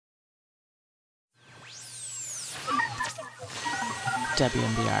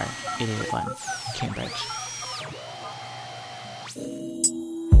WMBR 88.1, Cambridge.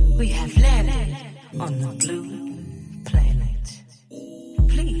 We have landed on the blue planet.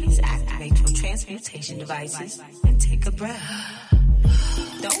 Please activate your transmutation devices and take a breath.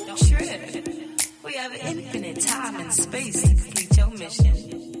 Don't trip. We have infinite time and space to complete your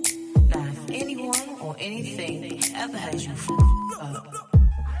mission. Now, if anyone or anything ever has you up,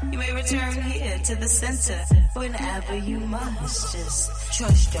 you may return here to the center whenever you must. Just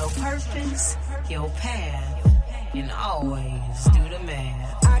trust your purpose, your path, and always do the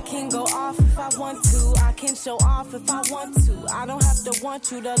math. I can go off if I want to. I can show off if I want to. I don't have to want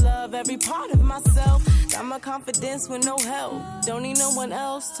you to love every part of myself. Got my confidence with no help. Don't need no one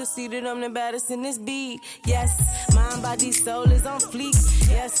else to see that I'm the baddest in this beat. Yes, mind, body, soul is on fleek.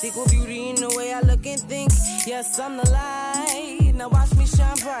 Yes, equal beauty in the way I look and think. Yes, I'm the light. Now watch me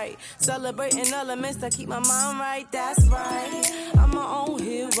shine bright. Celebrating elements that keep my mind right. That's right. I'm my own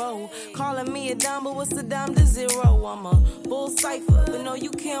hero. Calling me a dime, but what's a dime to zero? I'm a full cipher, but no,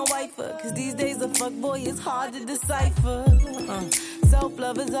 you can't wipe her. Cause these days a fuckboy is hard to decipher.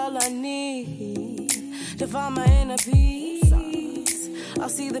 Self-love is all I need to find my inner peace. I'll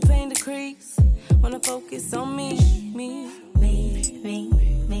see the pain decrease when I focus on me.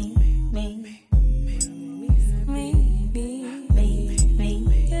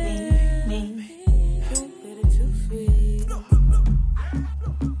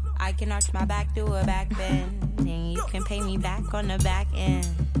 I can arch my back, do a back bend, and you can pay me back on the back end.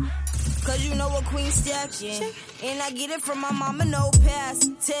 Cause you know a queen stacks, and I get it from my mama, no past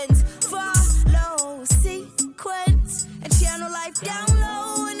tense. Follow sequence and channel life down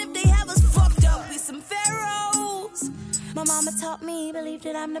low. And if they have us fucked up, we some pharaohs. My mama taught me, believe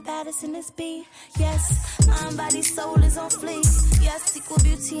that I'm the baddest in this beat. Yes, mind, body, soul is on fleek. Yes, equal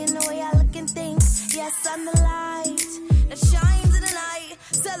beauty in the way I look and think. Yes, I'm the light that shines in the night.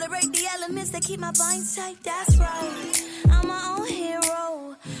 Celebrate the elements that keep my binds tight. That's right. I'm my own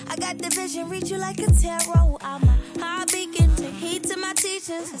hero. I got the vision, read you like a tarot. I'm a high beacon to heat to my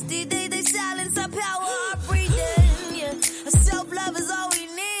teachings. Cause these days they silence our power, our breathing. Yeah, self-love is all we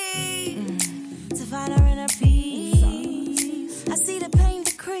need to find our inner peace. I see the pain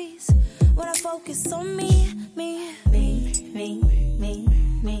decrease when I focus on me.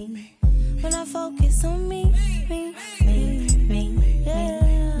 When I focus on me.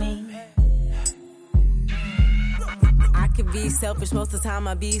 I could be selfish most of the time.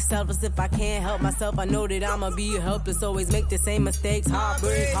 I be selfless if I can't help myself. I know that I'ma be helpless. Always make the same mistakes.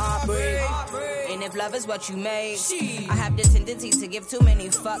 Heartbreak. And if love is what you made, I have the tendency to give too many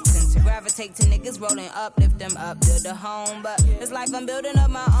fucks and to gravitate to niggas rolling up, lift them up to the home. But it's like I'm building up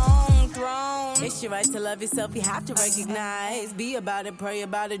my own throne. It's your right to love yourself. You have to recognize. Be about it, pray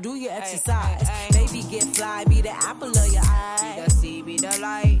about it, do your exercise. Baby, get fly, be the apple of your eye. Be the seed, be the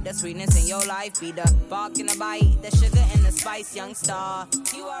light, the sweetness in your life. Be the bark and the bite, the sugar and the spice, young star.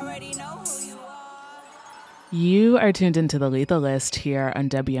 You already know who you are. You are tuned into the Lethal List here on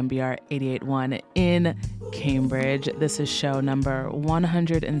WMBR 88.1 in Cambridge. This is show number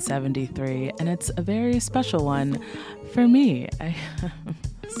 173, and it's a very special one for me. I'm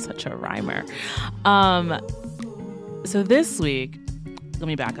such a rhymer. So this week, let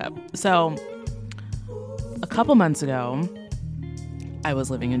me back up. So a couple months ago, I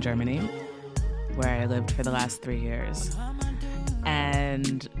was living in Germany, where I lived for the last 3 years.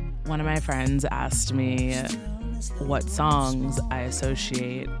 And one of my friends asked me what songs I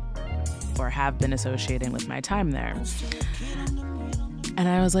associate or have been associating with my time there. And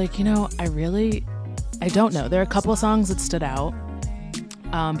I was like, I don't know. There are a couple of songs that stood out.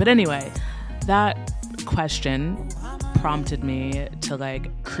 But anyway, that question prompted me to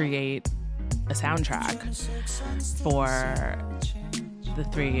create a soundtrack for the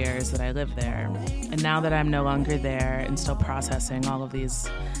 3 years that I lived there. And now that I'm no longer there and still processing all of these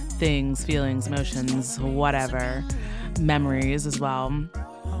things, feelings, emotions, whatever, memories as well,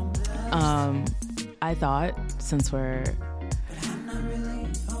 I thought, since we're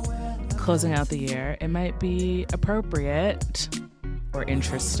closing out the year, it might be appropriate or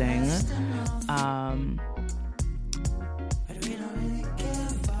interesting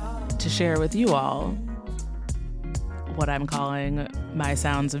to share with you all what I'm calling my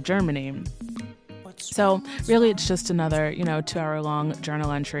sounds of Germany. So really it's just another, 2-hour-long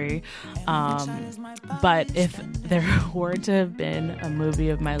journal entry. But if there were to have been a movie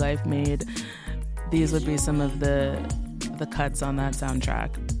of my life made, these would be some of the cuts on that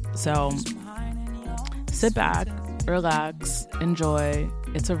soundtrack. So sit back, relax, enjoy.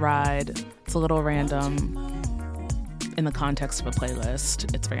 It's a ride. It's a little random. In the context of a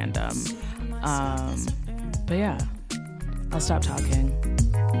playlist, it's random. But yeah, I'll stop talking.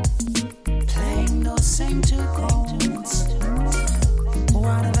 Playing those same two chords.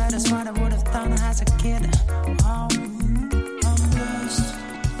 What if that is what I would have done as a kid? I'm blessed.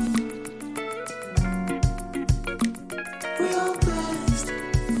 Real blessed.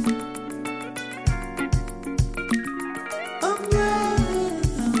 I'm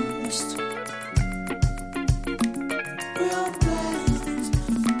blessed. Real blessed.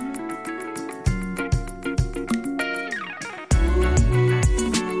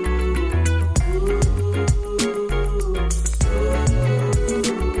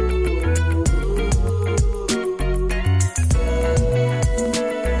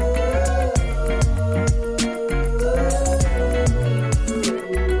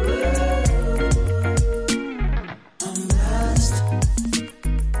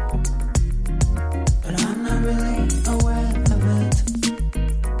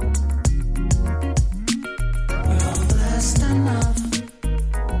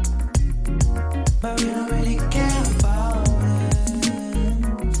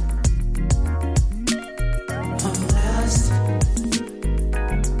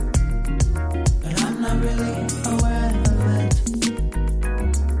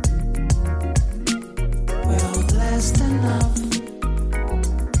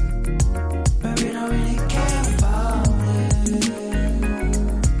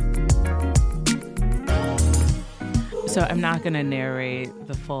 So I'm not going to narrate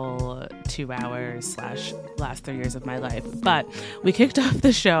the full 2 hours / last 3 years of my life, but we kicked off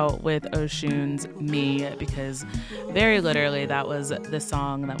the show with OSHUN's Me, because very literally that was the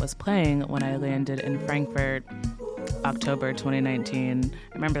song that was playing when I landed in Frankfurt, October 2019.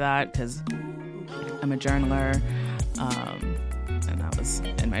 I remember that because I'm a journaler, and that was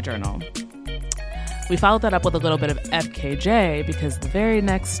in my journal. We followed that up with a little bit of FKJ because the very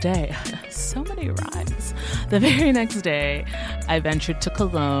next day, so many rhymes. The very next day, I ventured to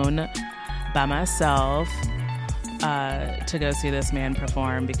Cologne by myself to go see this man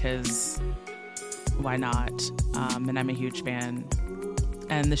perform because why not? And I'm a huge fan.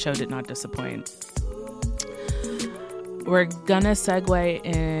 And the show did not disappoint. We're gonna segue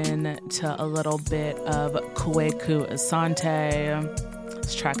into a little bit of Kwaku Asante.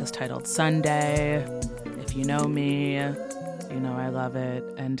 This track is titled Sunday. If you know me, you know I love it.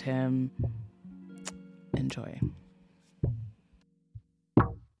 And him. Enjoy.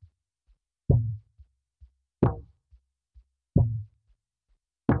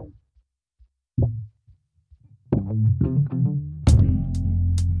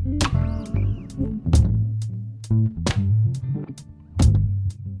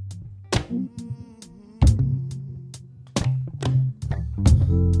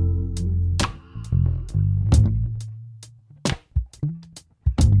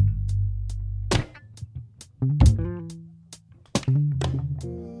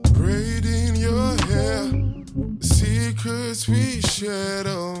 We shared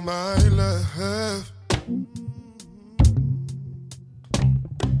all my love.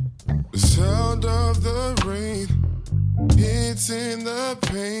 The sound of the rain hitting the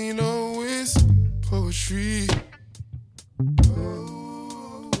pain, oh, it's poetry.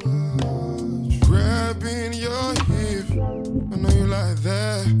 Grabbing your hip, I know you like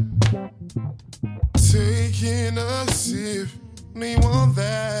that. Taking a sip, I know you want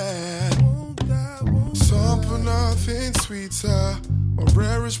that. Something nothing sweeter, my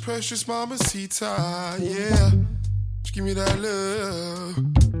rarest precious mamacita, yeah. Just give me that love.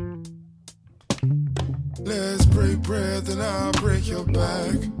 Let's break bread, then I'll break your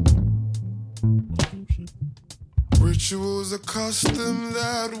back. Rituals, a custom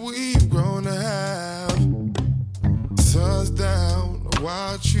that we've grown to have. Sun's down, I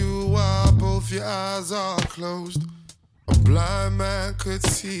watch you while both your eyes are closed. A blind man could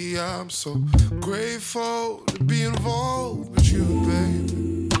see. I'm so grateful to be involved with you,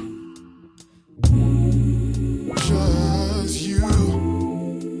 baby. Just you.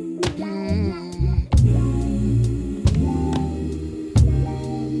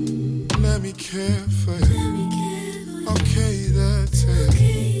 Let me care for you. Okay, that's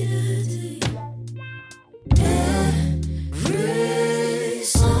it. Every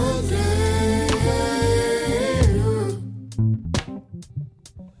Sunday.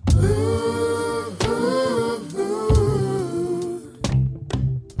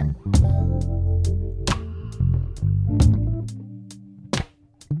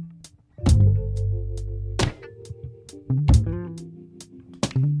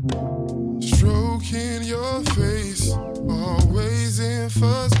 Stroking your face, always in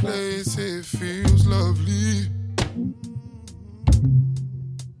first place, it feels lovely.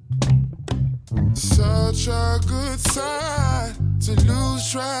 Such a good sign to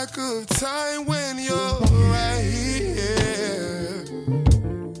lose track of time when you're right here.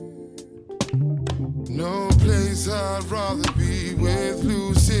 No place I'd rather be with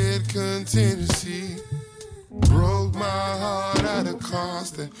lucid contingency. Broke my heart at a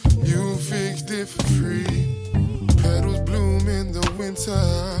cost and you fixed it for free. Petals bloom in the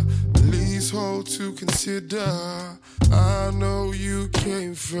winter, leasehold to consider. I know you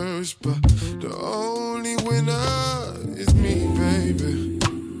came first, but the only winner is me, baby.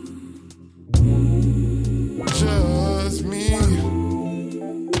 Just me.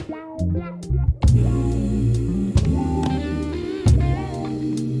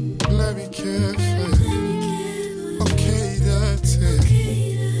 Let me care for you. Okay, that's it.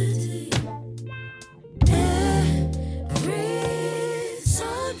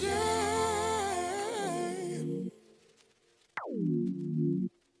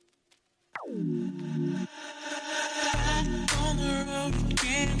 On the road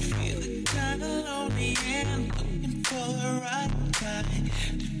again, feeling kinda lonely and looking for the right guy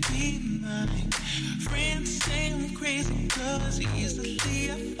to be mine. Friends say I'm crazy 'cause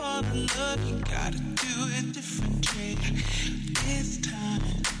easily I fall in love. You gotta do it different, this time.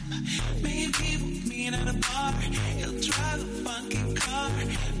 Maybe we'll meet at a bar. He'll drive a funky car.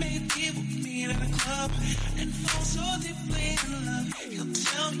 Maybe we'll meet at a club and fall so deeply in love. He'll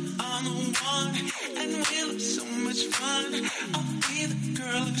tell me I'm the one, and we'll have so much fun. I'll be the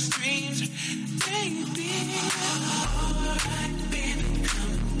girl of his dreams, baby. Alright, baby,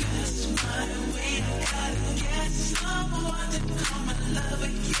 come that's my way. I gotta get someone to call my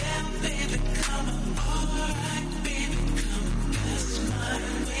lover. Yeah, baby, come on. Alright, baby, come that's my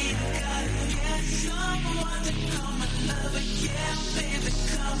way. I gotta get someone to call my lover. Yeah, baby,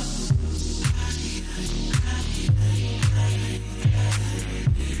 come on.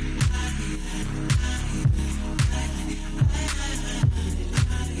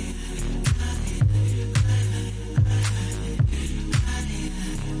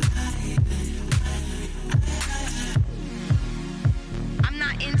 I'm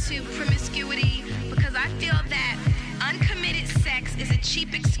not into promiscuity because I feel that uncommitted sex is a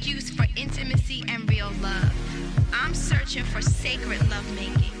cheap excuse for intimacy and real love. I'm searching for sacred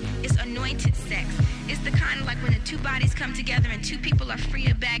lovemaking. It's anointed sex. It's the kind of like when the two bodies come together and two people are free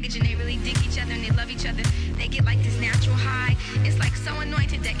of baggage and they really dig each other and they love each other. They get like this natural high. It's like so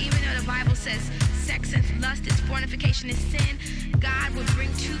anointed that even though the Bible says sex and lust is fornication is sin, God would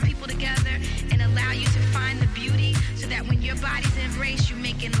bring two people together and allow you to find the beauty so that when your bodies embrace, you're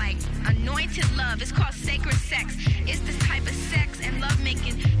making like anointed love. It's called sacred sex. It's this type of sex and love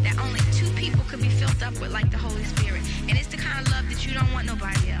making that only two people could be filled up with like the Holy Spirit. And it's the kind of love that you don't want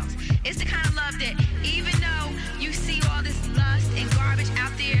nobody else. It's the kind of love that even though you see all this lust and garbage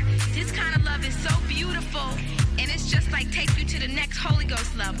out there, this kind of love is so beautiful and it's just like take you to the next Holy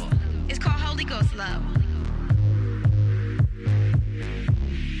Ghost level. It's called Holy Ghost love.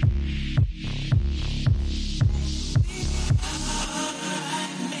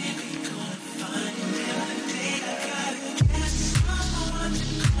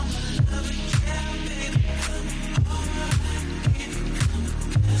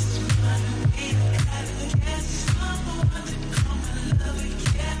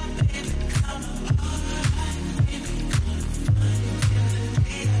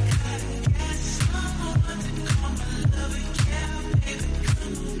 Come on.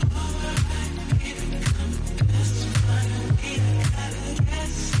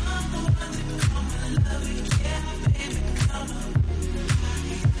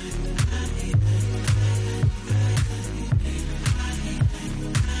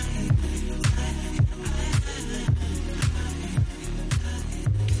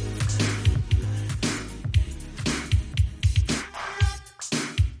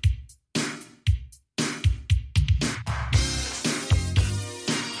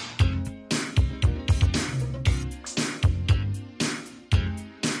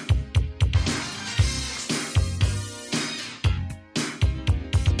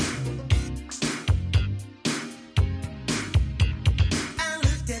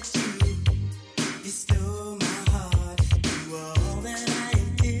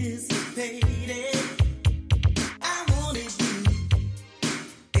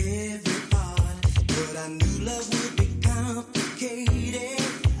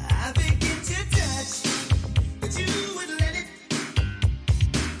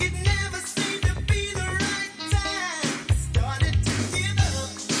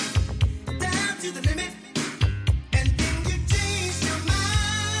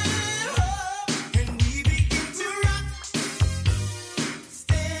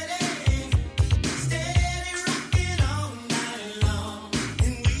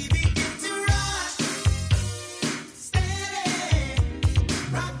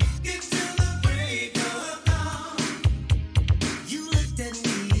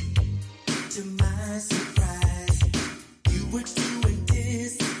 to my surprise, you were too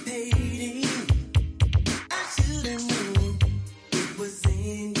anticipating. I should have known it was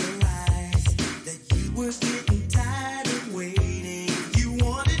in your eyes that you were getting tired of waiting. You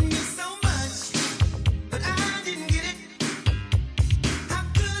wanted me so much, but I didn't get it. I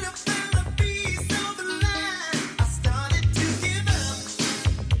could have found a piece of the line. I started to give up,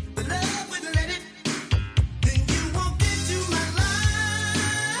 but love wouldn't let it. Then you walked into my life,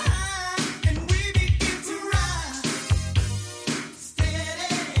 and we began to ride.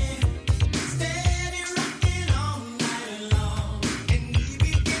 Steady, steady rocking all night long. And we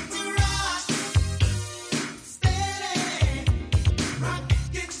began to rock. Steady,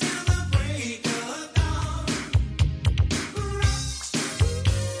 rocking till the break of dawn. Rock,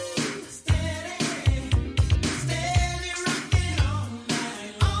 steady, steady rocking all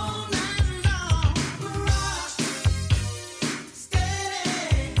night long. Rock,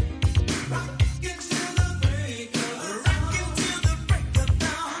 steady, rocking till the break of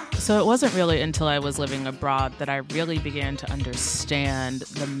dawn. So it wasn't really until I was living abroad that I really began to understand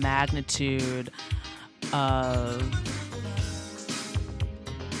the magnitude of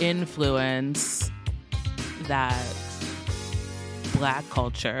influence that Black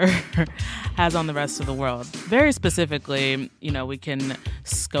culture has on the rest of the world. Very specifically, you know, we can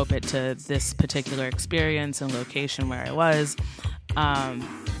scope it to this particular experience and location where I was.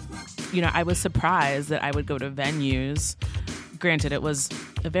 You know, I was surprised that I would go to venues. Granted, it was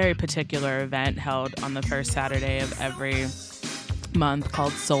a very particular event held on the first Saturday of every month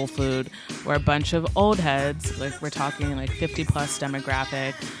called Soul Food, where a bunch of old heads, like we're talking like 50 plus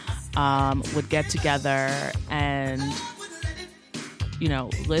demographic, would get together and, you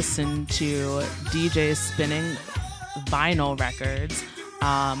know, listen to DJs spinning vinyl records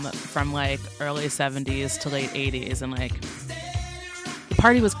from like early 70s to late 80s. And like, the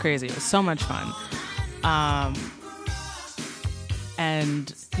party was crazy. It was so much fun.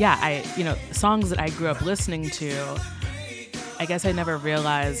 And yeah, you know, songs that I grew up listening to, I guess I never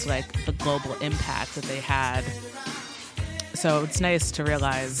realized like the global impact that they had. So it's nice to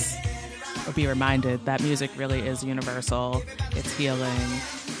realize or be reminded that music really is universal. It's healing,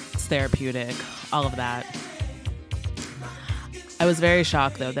 it's therapeutic, all of that. I was very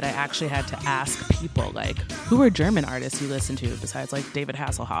shocked though that I actually had to ask people like, who are German artists you listen to besides like David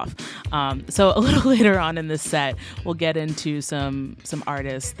Hasselhoff? So a little later on in this set, we'll get into some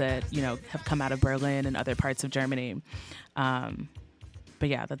artists that, you know, have come out of Berlin and other parts of Germany. But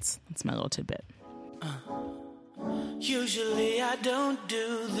yeah, that's my little tidbit. Usually I don't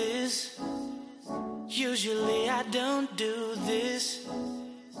do this. Usually I don't do this.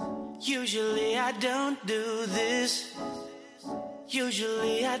 Usually I don't do this.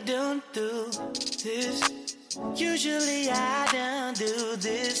 Usually I don't do this. Usually I don't do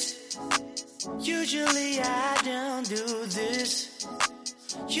this. Usually I don't do this.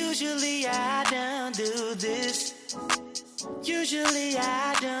 Usually I don't do this. Usually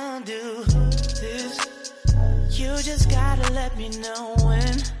I don't do this. You just gotta let me know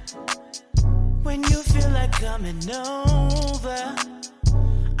when you feel like coming over.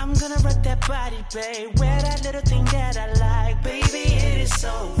 I'm gonna rock that body, babe. Wear that little thing that I like, baby. It is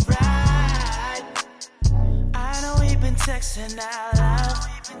so right. I know we've been texting out loud.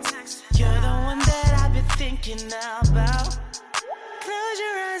 You're the one that I've been thinking about. Close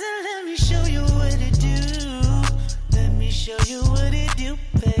your eyes and let me show you what it do. Let me show you what it do,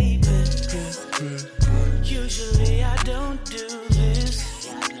 baby. Usually I don't do this.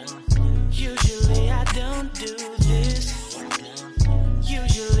 Usually I don't do this.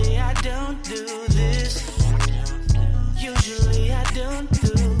 Usually I don't do this. Usually I don't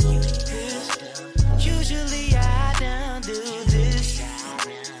do this. Usually I don't do this.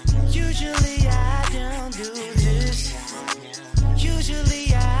 Usually I don't do this.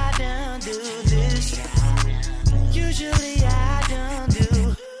 Usually I don't do this. Usually I don't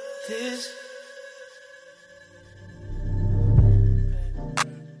do this.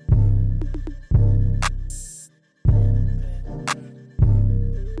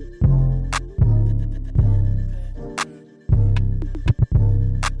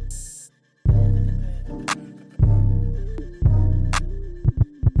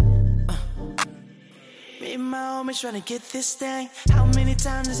 Trying to get this thing. How many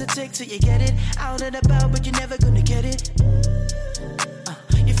times does it take till you get it? Out and about, but you're never gonna get it.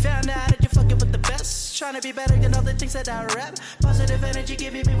 You found out that you're fucking with the best. Trying to be better than all the things that I rap. Positive energy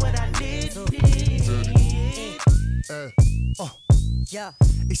giving me what I need. Yeah.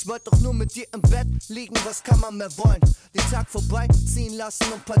 Ich wollte doch nur mit dir im Bett liegen, was kann man mehr wollen? Den Tag vorbei ziehen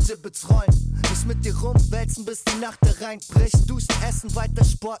lassen und paar Gibbets rollen. Nicht mit dir rumwälzen, bis die Nacht hereinbricht. Duschen, essen, weiter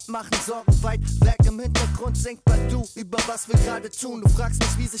Sport machen, Sorgen weit weg. Im Hintergrund singt Badu über was wir gerade tun. Du fragst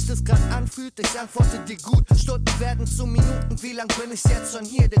mich, wie sich das gerade anfühlt, ich antworte dir gut. Stunden werden zu Minuten, wie lang bin ich jetzt schon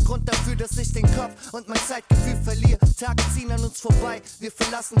hier? Der Grund dafür, dass ich den Kopf und mein Zeitgefühl verliere. Tage ziehen an uns vorbei, wir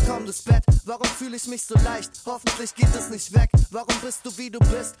verlassen kaum das Bett. Warum fühle ich mich so leicht? Hoffentlich geht es nicht weg. Warum bist du wie du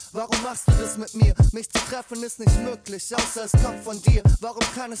bist? Warum machst du das mit mir? Mich zu treffen ist nicht möglich, außer es kommt von dir. Warum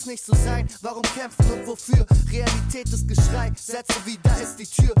kann es nicht so sein? Warum kämpfen und wofür? Realität ist Geschrei, Sätze wie da ist die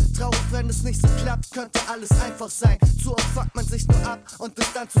Tür. Traurig, wenn es nicht so klappt, könnte alles einfach sein. Zu oft fuckt man sich nur ab und ist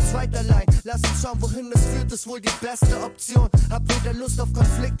dann zu zweit allein. Lass uns schauen, wohin es führt, ist wohl die beste Option. Hab weder Lust auf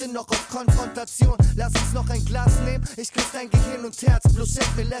Konflikte noch auf Konfrontation. Lass uns noch ein Glas nehmen, ich küsse dein Gehirn und Herz. Bloß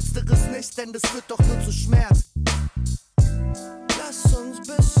schenk mir letzteres nicht, denn das wird doch nur zu Schmerz. Lass uns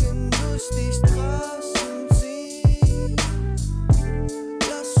bisschen durch die Straßen ziehen.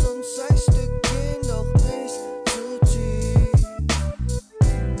 Lass uns ein Stück gehen, doch nicht zu tief.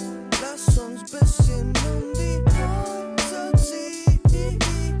 Lass uns bisschen um die Häuser ziehen.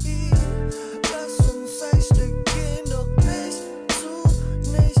 Lass uns ein Stück gehen, doch nicht zu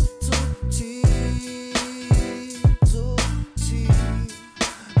tief. Zu tief,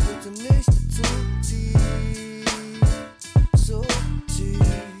 bitte nicht zu tief. So tief,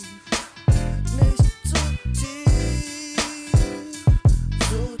 nicht zu tief,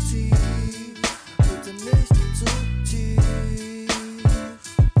 so tief, bitte nicht zu tief,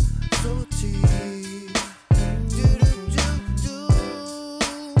 so tief.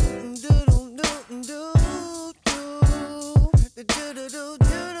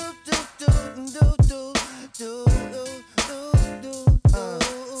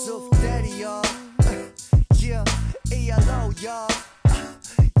 Suff Daddy, y'all. Yeah, ELO, y'all.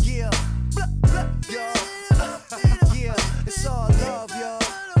 Yeah, blah, blah, y'all. Yeah, it's all love, y'all.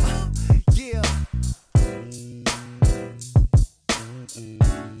 Yeah.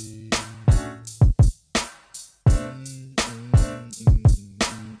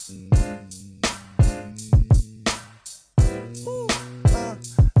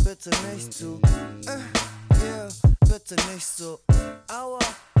 Bitte nicht so. Yeah, bitte nicht so. Aua,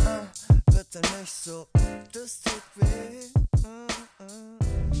 bitte nicht so. Das tut weh.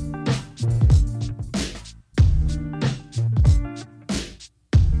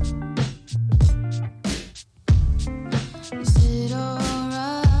 Is it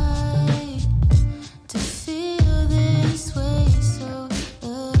alright to feel this way so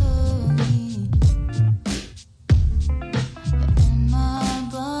early? In my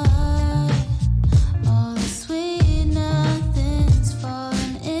blood, all the sweet nothings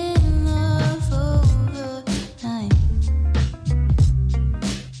falling in love overnight.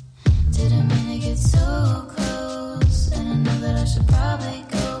 Didn't mean to get so close, and I know that I should probably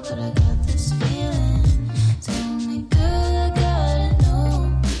go, but I got this feeling. Tell me, girl, I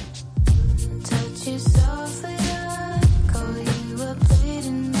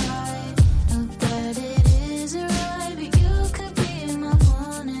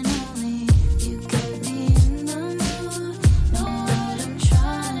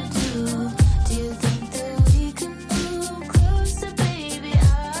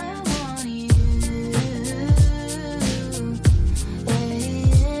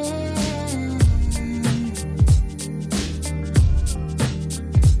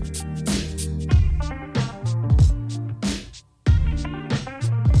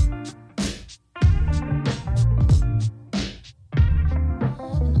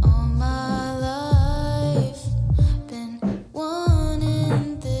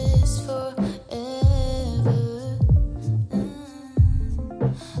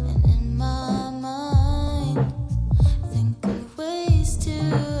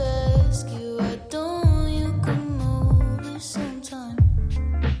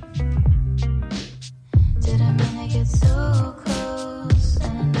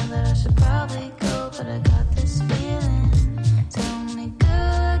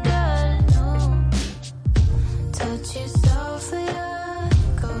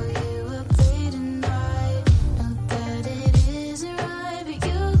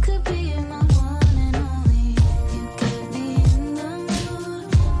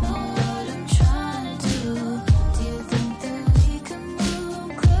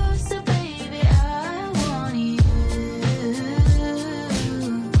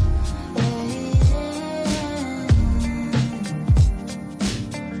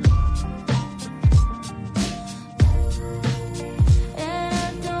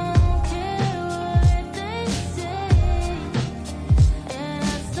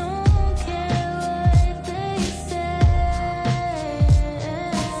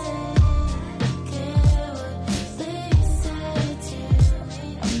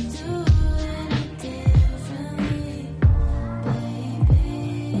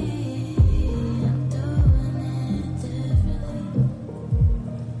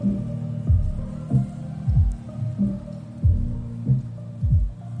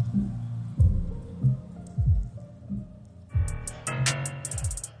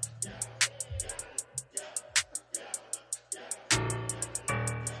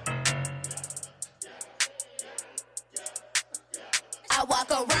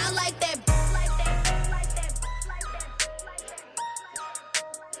around like that.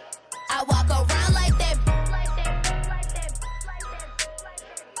 I walk around like that.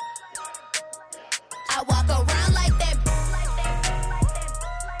 I walk around like that.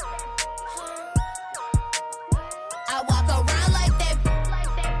 I walk around like that.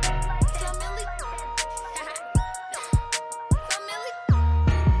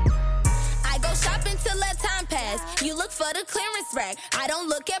 I go shopping till that time pass. You look for the clearance rack. I don't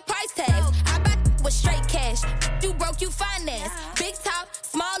look at price tags. I buy with straight cash. You broke, you finance. Big top,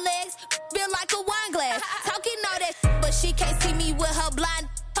 small legs, feel like a wine glass. Talking all that, but she can't see me with her blind.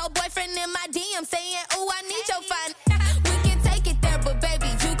 Her boyfriend in my DM saying, "Oh, I need your fine." We can take it there, but baby,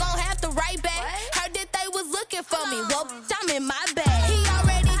 you gon' have to write back. Heard that they was looking for me. Well, I'm in my bag. He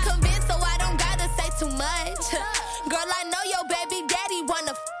already convinced, so I don't gotta say too much. Girl, I know your baby daddy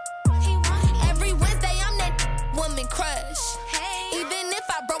wanna. Every Wednesday, I'm that woman crush. Even if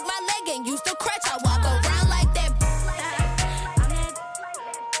I broke my leg and used to crutch, I walk around like that.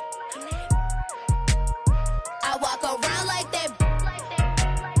 I walk around like that.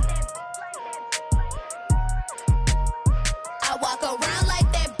 I walk around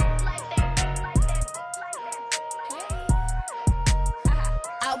like that.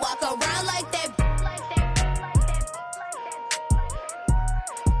 I walk around like that.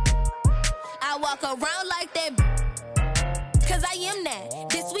 I walk around like that. Cause I am that.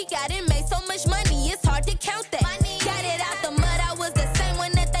 This week I done made so much money, it's hard to count that. Got it out the mud, I was the same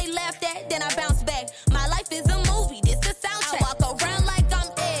one that they laughed at. Then I bounced back. My life is a movie, this the soundtrack. I walk around like I'm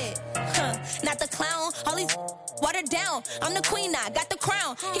Ed. Not the clown, all these watered down. I'm the queen, I got the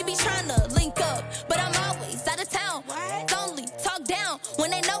crown. He be trying to link up, but I'm always out of town. Only talk down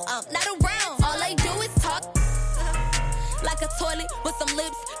when they know I'm not around. All they do is talk like a toilet with some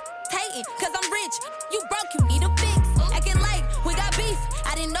lips. Hating, cause I'm rich. You broke, you need a fix. Acting like we got beef.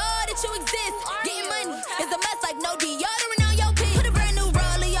 I didn't know that you exist. Getting money is a mess like no deodorant on your pee. Put a brand new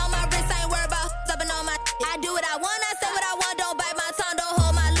rollie on my wrist. I ain't worried about stopping on my. I do what I want, I say what I want. Don't bite my tongue, don't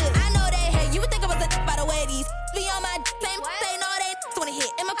hold my lip. I know they hate you. Would think I was a by the way these be on my same. They know they wanna hit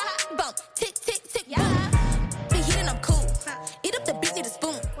in my bump. Tick, tick, tick, boom. Be hitting, I'm cool. Eat up the beat, need a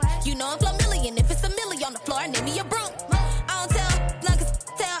spoon. You know I'm flow million. If it's a milli on the floor, name me a broom. I don't tell, niggas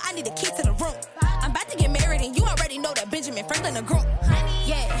tell. I need a key to the room. I'm about to get married and you already know that Benjamin Franklin a groom.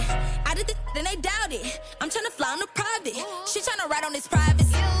 Yeah, I did this, then they doubt it. I'm tryna fly on the private. She tryna ride on this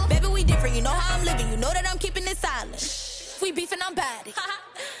privacy. Baby, we different, you know how I'm living. You know that I'm keeping it silent. We beefing, I'm bad.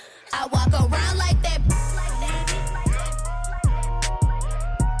 I walk around like that.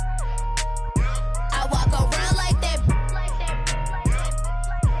 I walk around like that.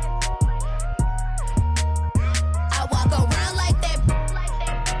 I walk around like that.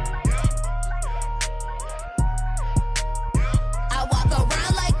 I walk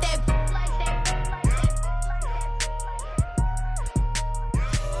around like that.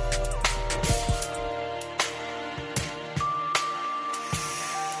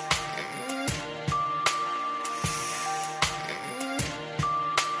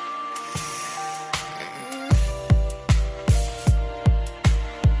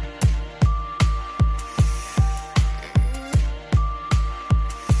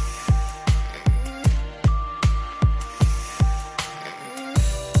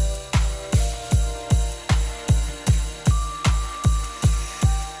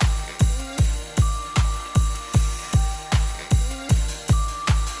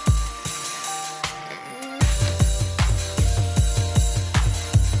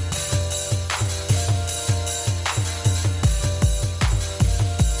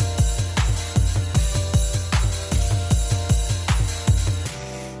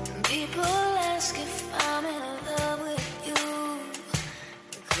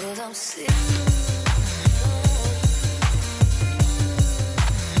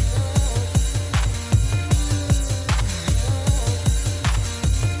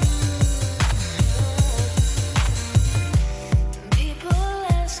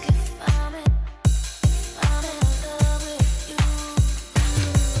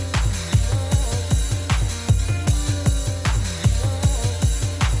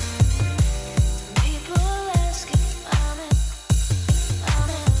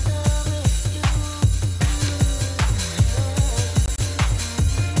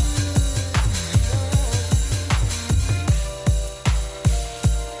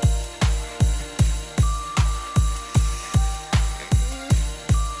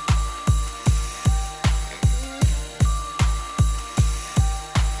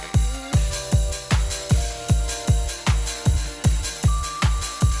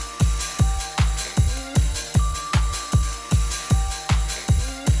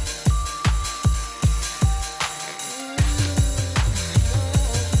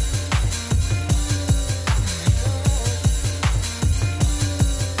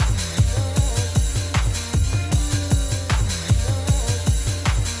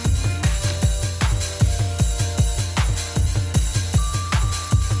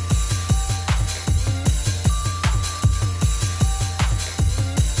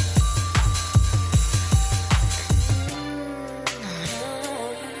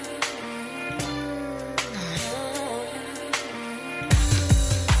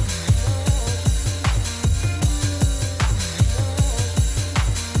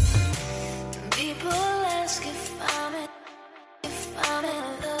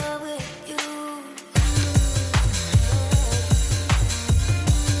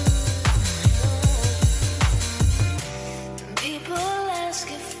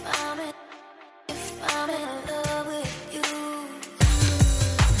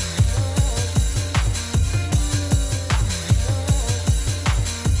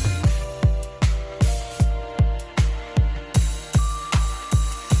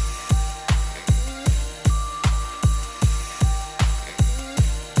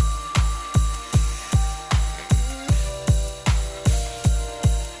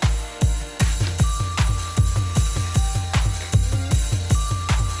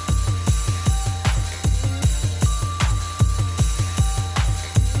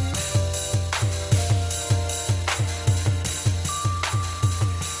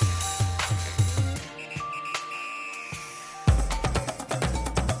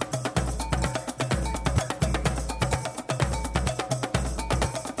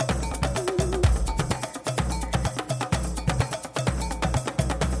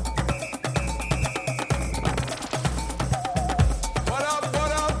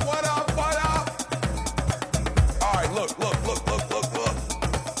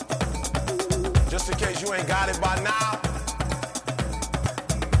 Just in case you ain't got it by now,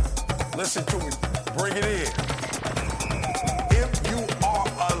 listen to me. Bring it in. If you are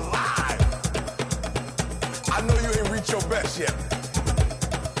alive, I know you ain't reached your best yet.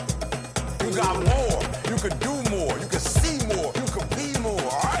 You got more. You could do more. You could see more. You could be more,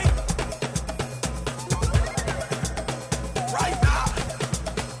 all right? Right now,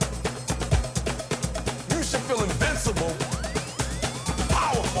 you should feel invincible,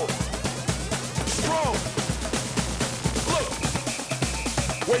 powerful, strong. Look,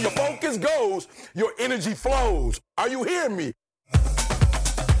 where your focus goes, your energy flows. Are you hearing me?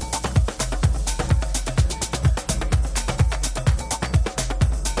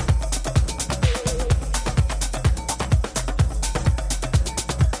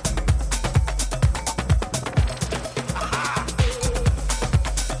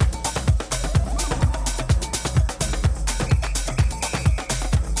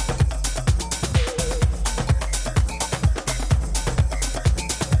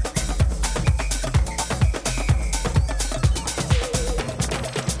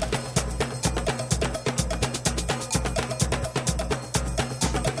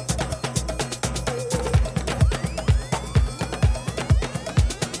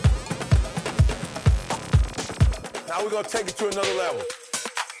 Now we're gonna take it to another level.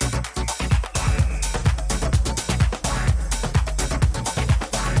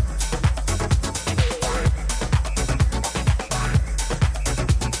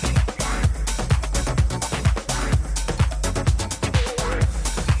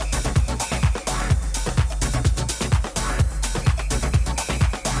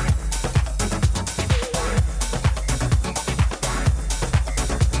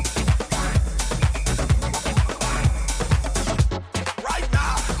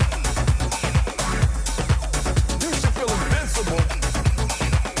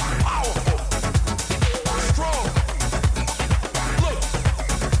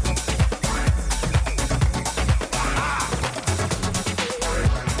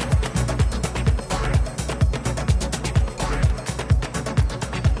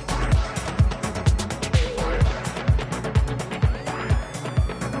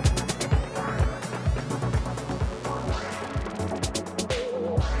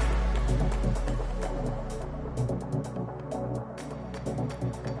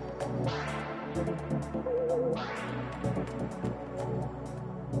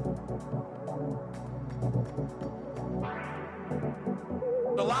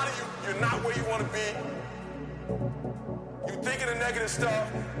 A lot of you, you're not where you want to be. You thinking of negative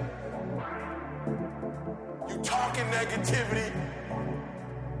stuff. You talking negativity.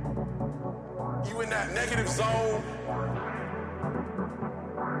 You in that negative zone.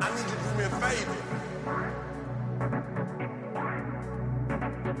 I need you to do me a favor.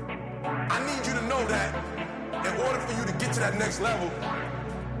 I need you to know that in order for you to get to that next level,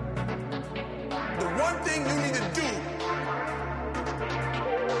 the one thing you need to do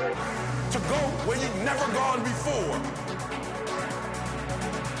to go where you've never gone before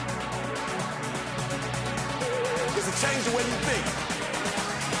is to change the way you think.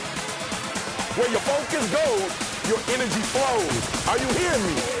 Where your focus goes, your energy flows. Are you hearing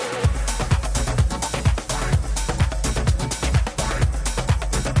me?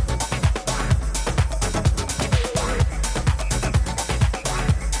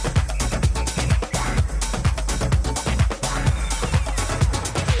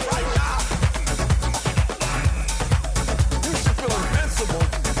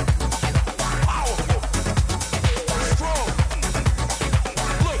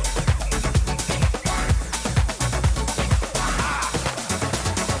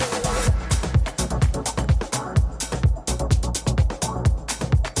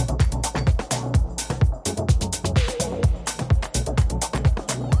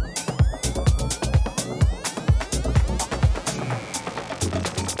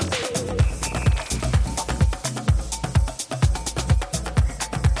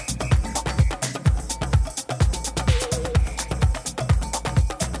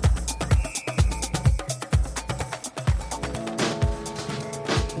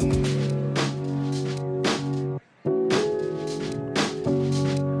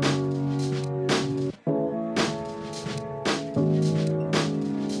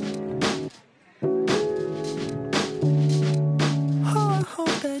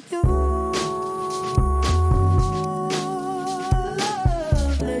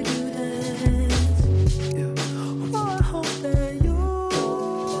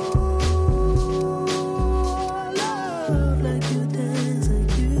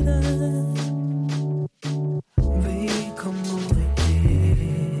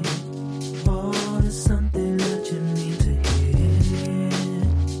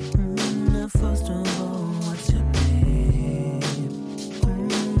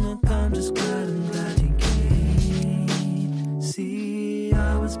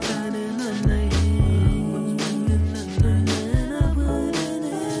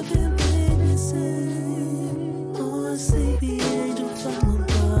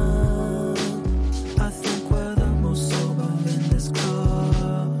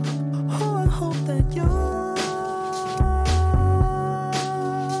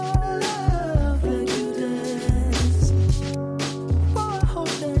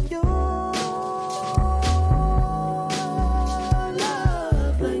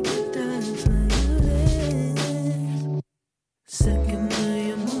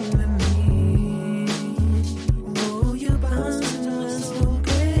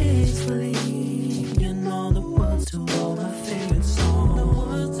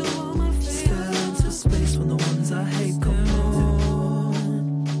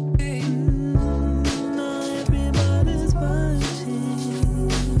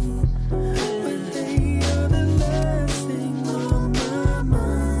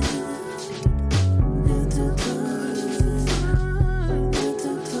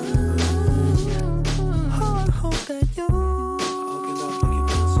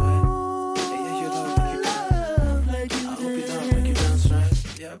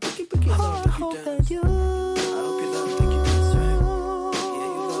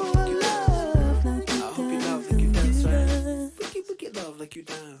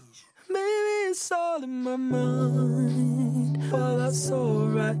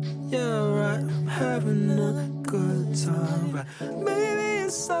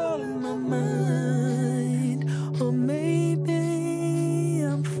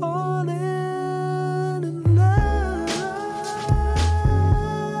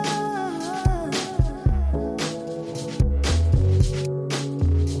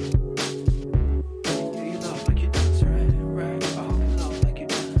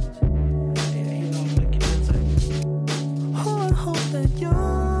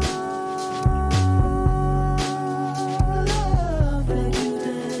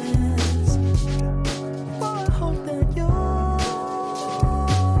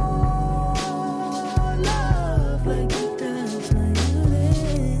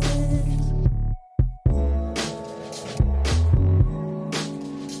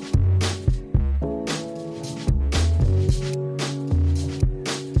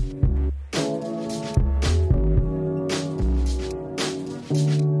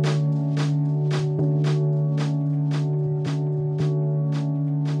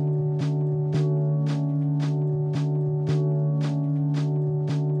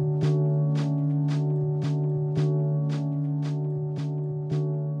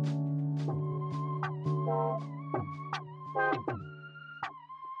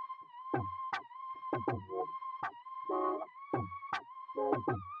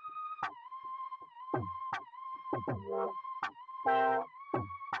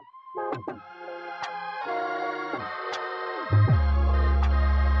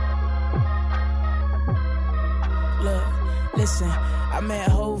 Listen, I met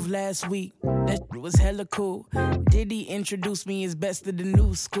Hove last week. That shit was hella cool. Diddy introduced me as best of the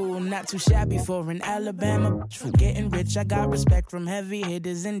new school. Not too shabby for an Alabama for getting rich. I got respect from heavy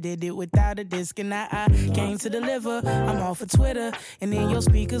hitters and did it without a disc. And I came to deliver. I'm off of Twitter. And in your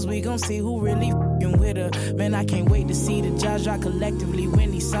speakers, we gon' see who really f***ing with her. Man, I can't wait to see the judge drop collectively.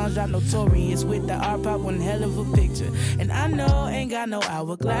 When these songs drop notorious with the art pop, one hell of a picture. And I know ain't got no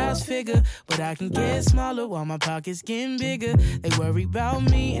hourglass figure, but I can get smaller while my pockets getting bigger. They worry about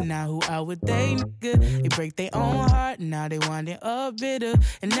me, and now who out with they nigga? They break their own heart, and now they winding up bitter.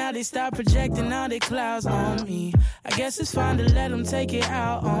 And now they start projecting all their clouds on me. I guess it's fine to let them take it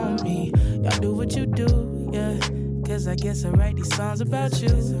out on me. Y'all do what you do, yeah. Cause I guess I write these songs about you.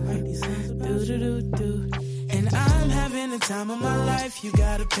 Do-do-do-do. And I'm having the time of my life, you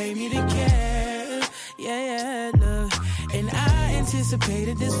gotta pay me to care. Yeah, look. And I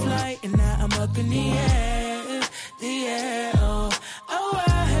anticipated this flight, and now I'm up in the air. Oh,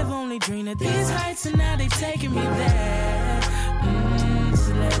 I have only dreamed of these heights, and now they taking me there.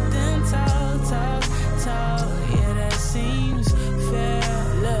 So let them talk. Yeah, that seems fair.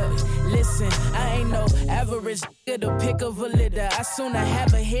 Look, listen, I ain't no average nigga to pick of a litter. I sooner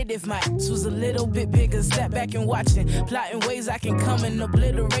have a hit if my ass was a little bit bigger. Step back and watching, plotting ways I can come and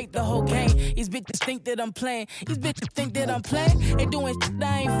obliterate the whole game. These bitches think that I'm playing. They doing shit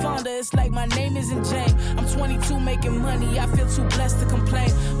I ain't fond of. It's like my name isn't Jane. I'm 22 making money. I feel too blessed to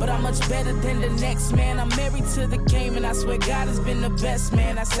complain, but I'm much better than the next man. I'm married to the game, and I swear God has been the best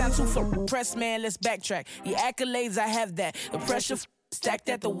man. I sound too pressed, man. Let's backtrack. The accolades, I have that. The pressure stacked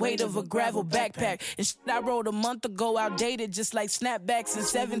at the weight of a gravel backpack. And shit I wrote a month ago outdated, just like snapbacks. And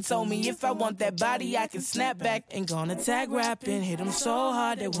 7 told me if I want that body, I can snap back. Ain't gonna tag rapping, hit them so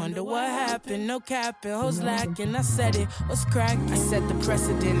hard they wonder what happened. No capping, hoes lacking. I said it, what's crack? I set the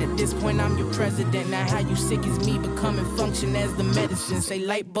precedent. At this point, I'm your president. Now how you sick is me becoming function as the medicine. Say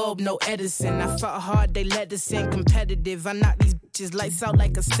light bulb, no Edison. I fought hard, they let us in competitive. I knock these bitches lights out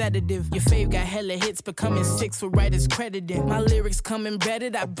like a sedative. Your fave got hella hits, becoming 6 for writers credited. My lyrics come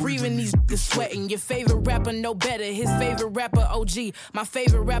embedded, I breathe in these niggas sweating. Your favorite rapper no better, his favorite rapper OG. My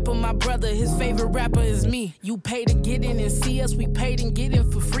favorite rapper my brother, his favorite rapper is me. You pay to get in and see us, we paid and get in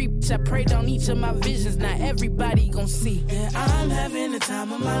for free. I prayed on each of my visions, not everybody gon' see. Yeah, I'm having the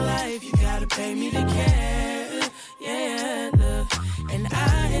time of my life, you gotta pay me to care. Yeah, look, and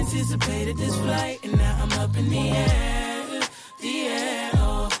I anticipated this flight, and now I'm up in the air. The air,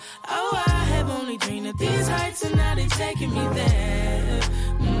 oh, I have only dreamed of these heights, and now they taking me there.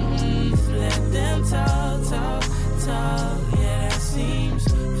 Just let them talk, yeah, that seems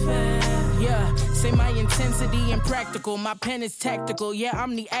fair. Yeah, say my intensity impractical, my pen is tactical, yeah,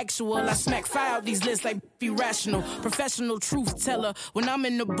 I'm the actual. I smack fire out these lists like irrational, professional truth teller. When I'm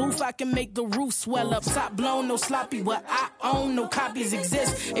in the booth, I can make the roof swell up. Top blown, no sloppy, what I own, no copies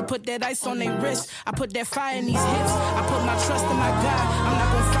exist. They put that ice on their wrist, I put that fire in these hips. I put my trust in my God, I'm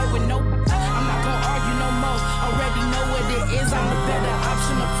not gonna fight with no, I'm not gonna argue no more. Already know what it is, I'm the better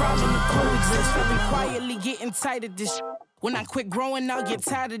option, the problem to coexist. I've been quietly getting tight of this shit. When I quit growing, I'll get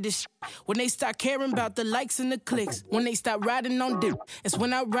tired of this shit. When they start caring about the likes and the clicks. When they start riding on dick, it's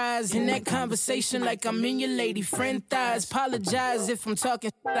when I rise in that conversation like I'm in your lady friend thighs. Apologize if I'm talking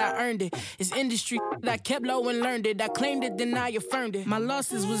shit, I earned it. It's industry shit, I kept low and learned it. I claimed it, then I affirmed it. My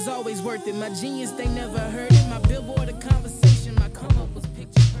losses was always worth it. My genius, they never heard it. My billboard, a conversation, my come up was picture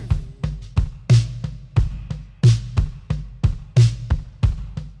perfect.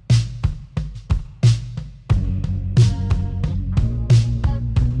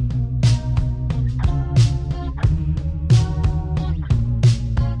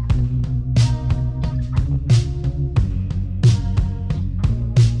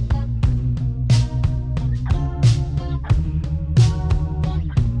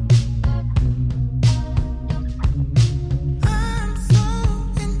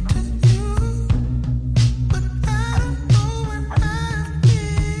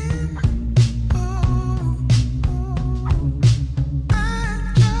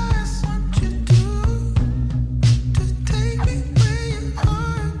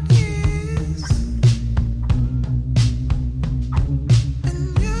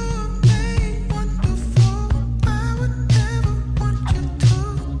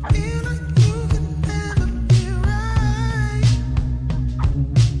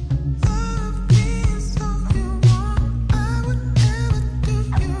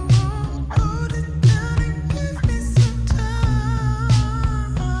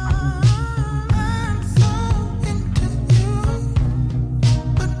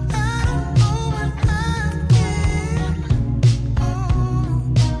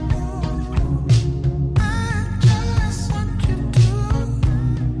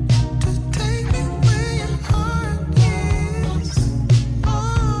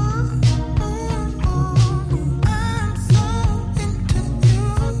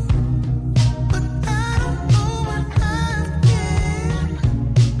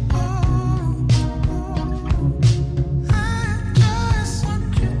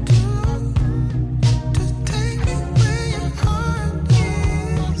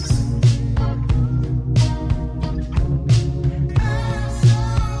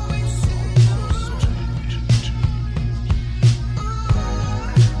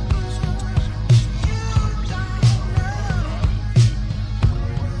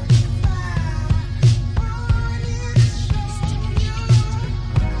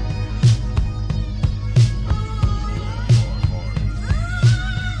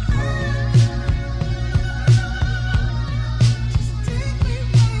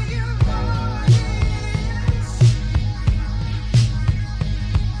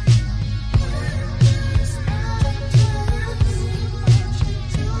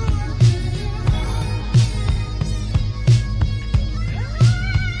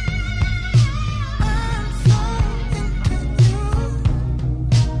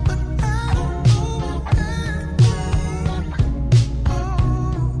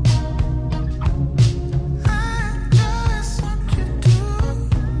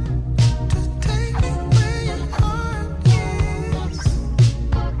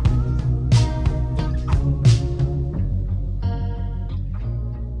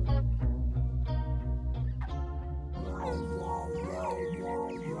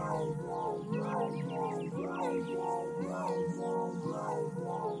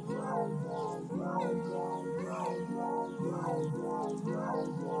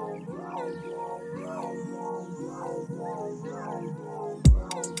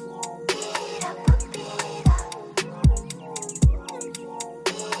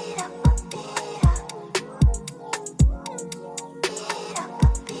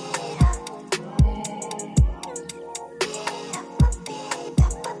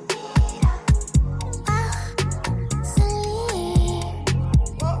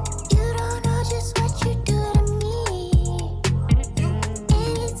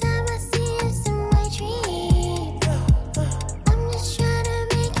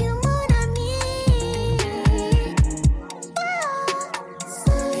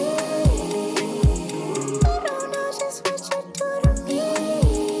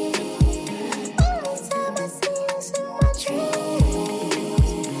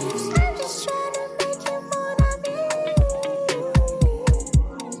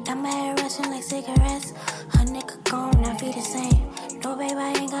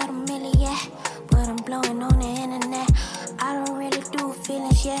 got a Milli, yeah, but I'm blowing on the internet. I don't really do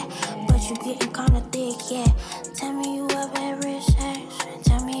feelings, yeah, but you getting kinda thick, yeah. Tell me you ever had rich sex.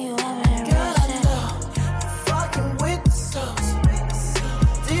 Tell me you ever had rich sex. Fucking with the sauce.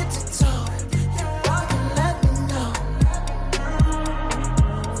 Did you talk? You fucking let me know.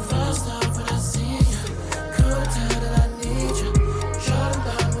 First off, when I see you, could tell that I need you. Short and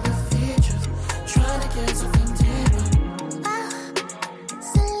down with the features. Trying to get something deeper.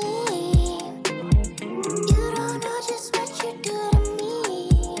 Celine, you don't know just what you do to me.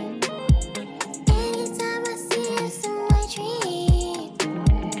 Anytime I see us in my dream,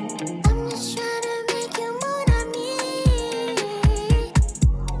 I'm just trying to make you more than me.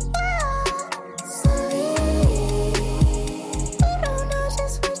 Celine, you don't know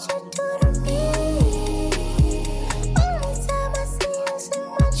just what you do to me. Only time I see us in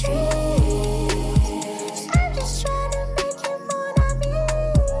my dreams, I'm just trying to make you more than me.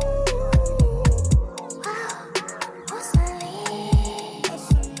 Wow, oh Celine,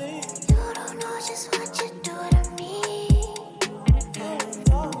 you don't know just what you do to me.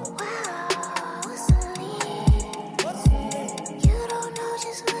 Wow, oh Celine, you don't know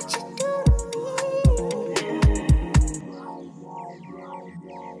just what you do to me.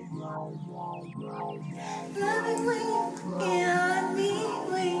 Love it when you get on me,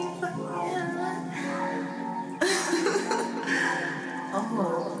 when you fucking Oh,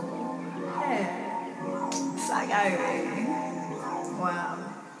 hey. It's like, wow,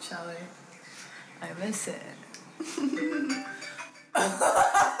 Charlie. I miss it.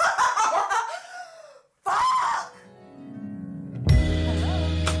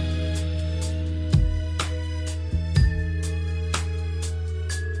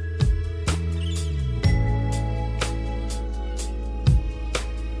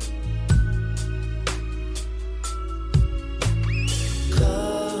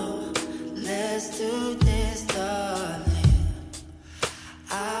 Let's do this, darling.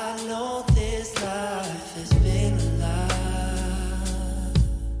 I know this life has been a lie.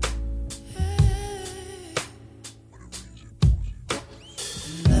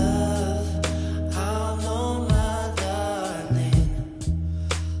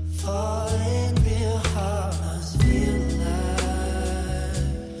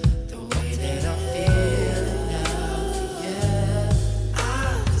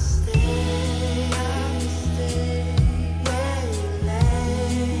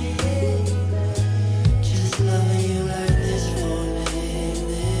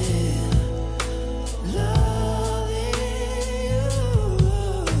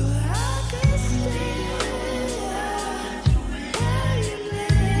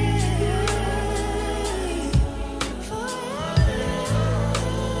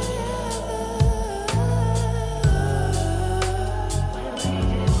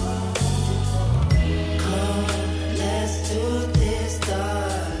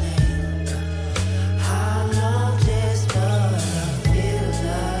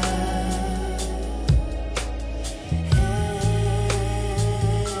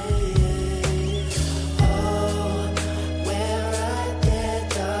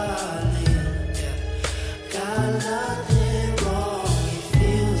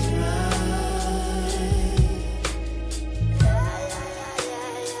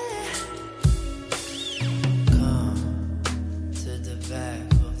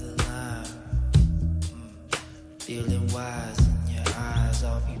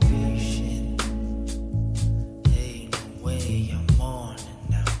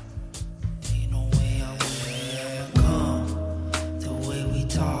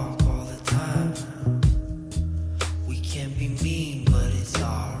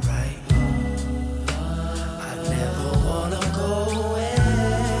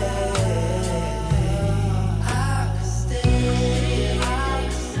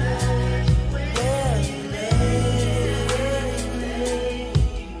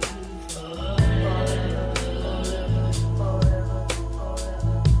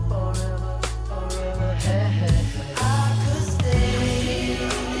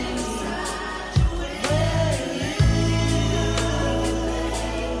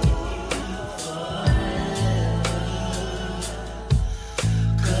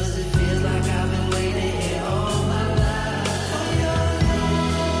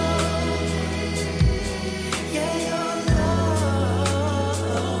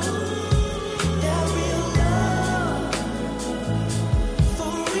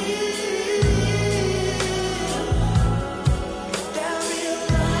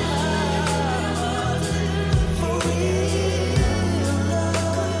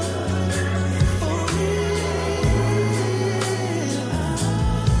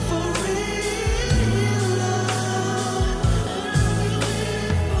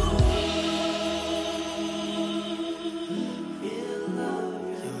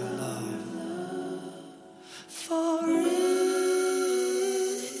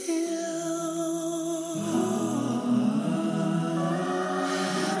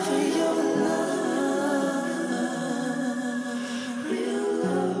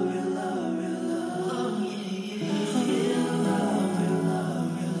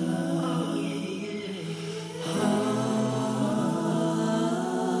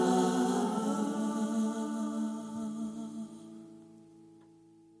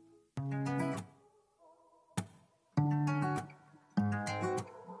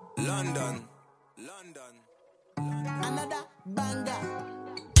 London. Another banger.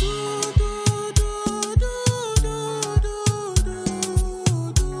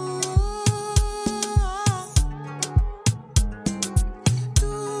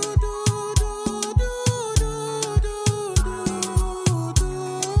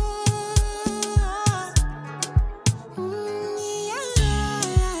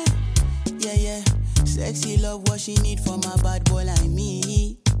 Sexy love, what she need from a bad boy like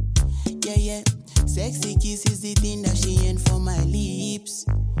me. Yeah, yeah. Sexy kiss is the thing that she ain't for my lips.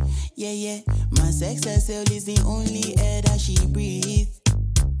 Yeah, yeah. My sex herself is the only air that she breathes.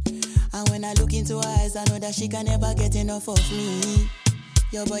 And when I look into her eyes, I know that she can never get enough of me.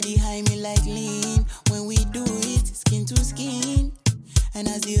 Your body high me like lean. When we do it, skin to skin. And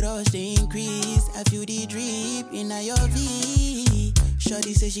as the rush they increase, I feel the drip in your V.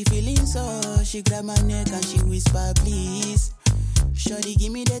 Shorty say she feeling so, she grab my neck and she whisper please. Shorty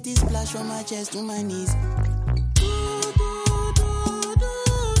give me that splash from my chest to my knees.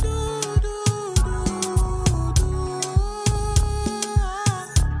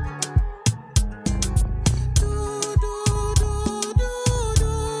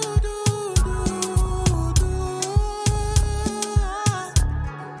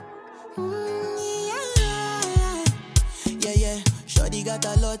 Got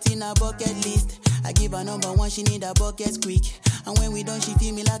a lot in her bucket list. I give her number one, she need a bucket quick. And when we done, she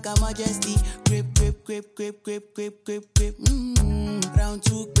feel me like a majesty. Grip, grip, grip, grip, grip, grip, grip, grip. Round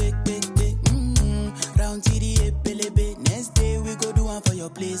two, quick, quick, quick. Round TD, pelebe. Next day we go do one for your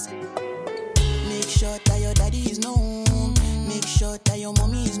place. Make sure that your daddy is known. Make sure that your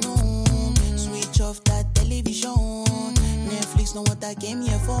mommy is known. Switch off that television. Netflix know what I came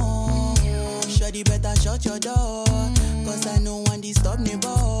here for. Shorty better shut your door. Cause I know one disturb me,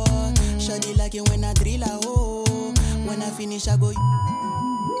 boy. Shorty like it when I drill a hole. When I finish, I go.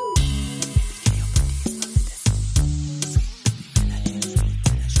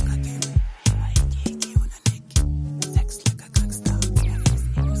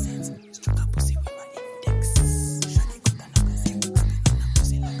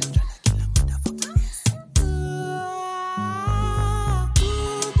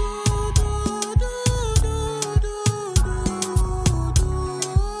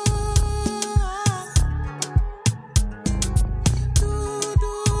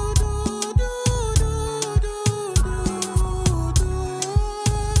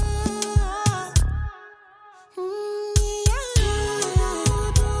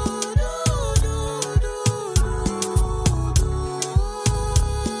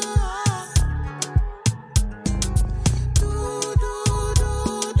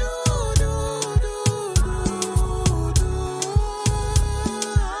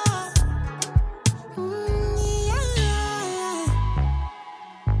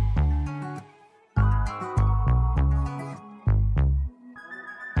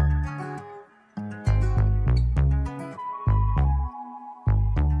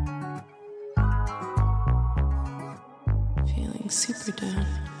 Super down.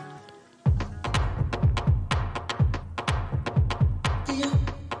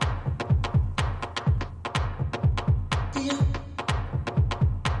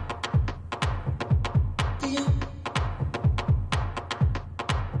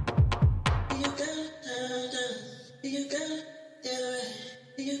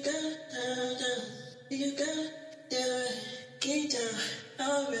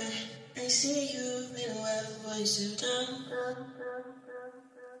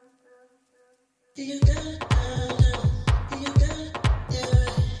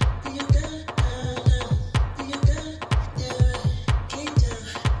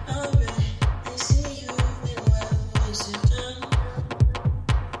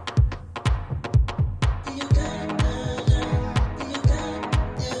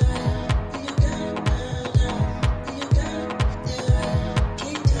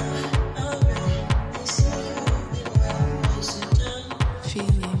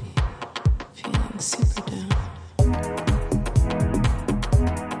 Feeling super down.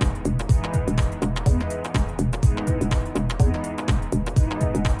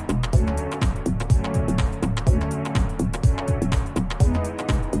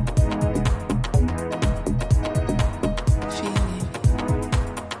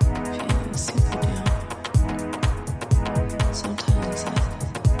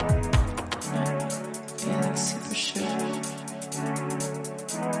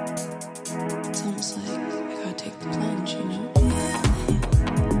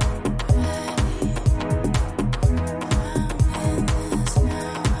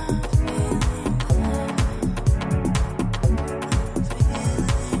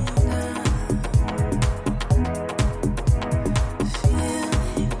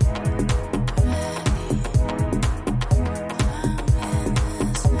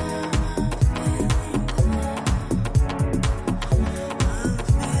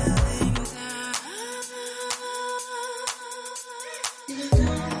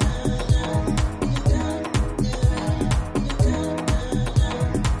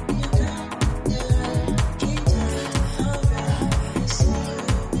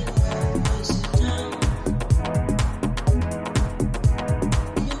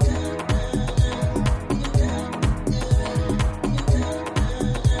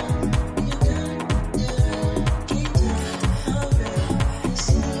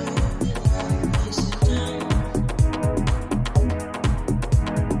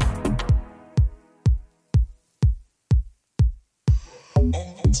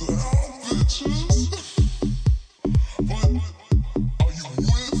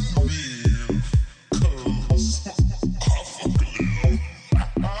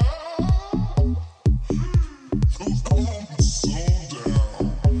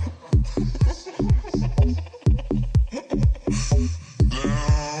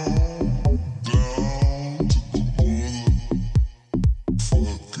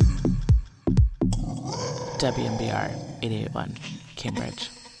 WMBR 88.1 Cambridge.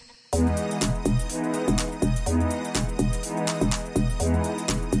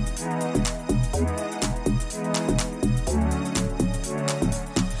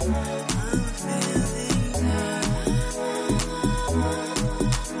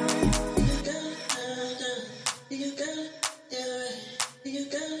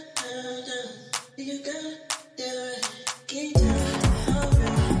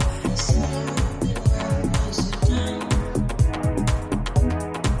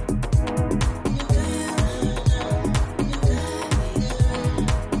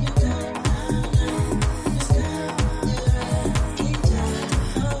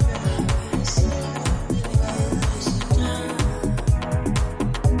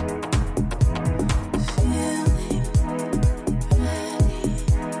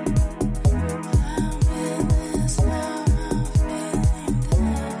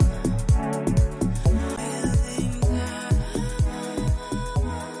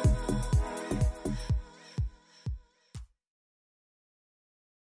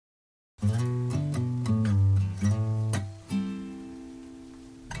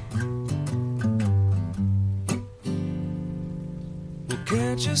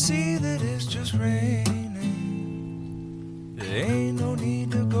 Can't you see that it's just raining? There ain't no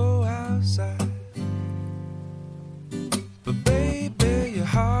need to go outside. But baby, you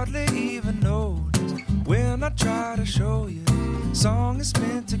hardly even notice when I try to show you. Song is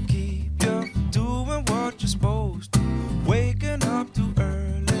meant to keep you doing what you're supposed to. Waking up too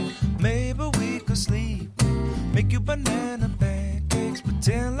early, maybe we could sleep. Make you banana pancakes,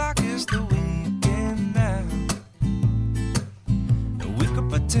 pretend like it's the weekend now. We could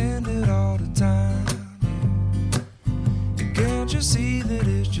pretend it all the time. And can't you see that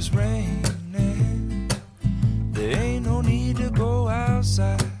it's just raining? There ain't no need to go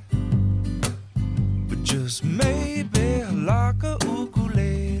outside. But just maybe like a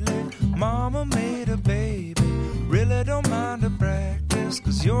ukulele, mama made a baby. Really don't mind the practice,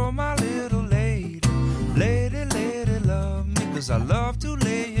 cause you're my little lady. Lady, lady, love me, cause I love to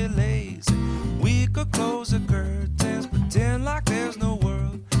lay you lazy. We could close the curtains, pretend like there's no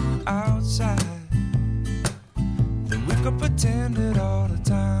world outside. Then we could pretend it all the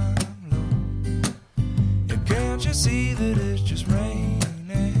time, Lord. And can't you see that it's just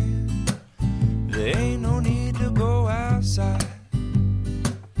raining? There ain't no need to go outside.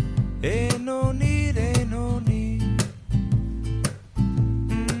 Ain't no need, ain't no need.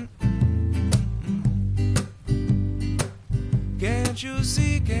 Can't you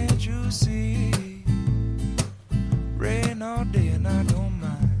see, can't you see? Rain all day and I don't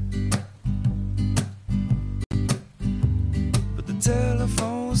mind. But the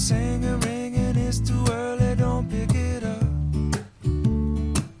telephone singing, ringing, it's too early, don't pick it up.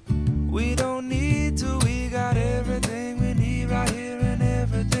 We don't need to, we got everything we need right here, and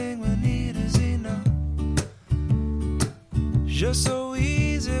everything we need is enough. Just so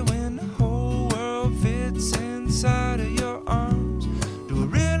easy when the whole world fits inside of your arms. Do we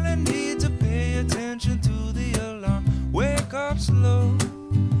really need to pay attention to the alarm? Wake up slow,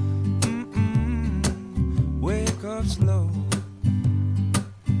 wake up slow.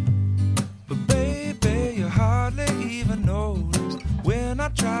 But baby, you hardly even notice when I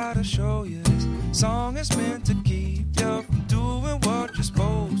try to show you this song is meant to keep you from doing what you're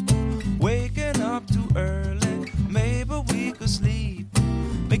supposed to. Waking up too early, maybe we could sleep.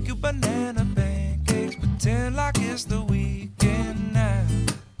 Make you banana pancakes, pretend like it's the weekend now.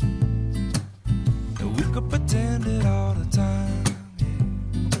 And we could pretend it all the time,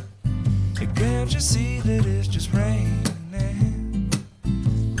 yeah. And can't you see that it's just raining?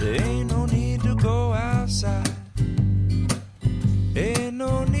 There ain't no need to go outside. Ain't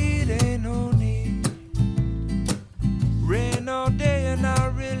no need, ain't no need. Rain all day and I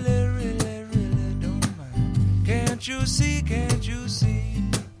really, really, really don't mind. Can't you see, can't you see?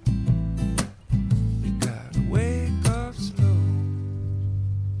 You gotta wake up slow.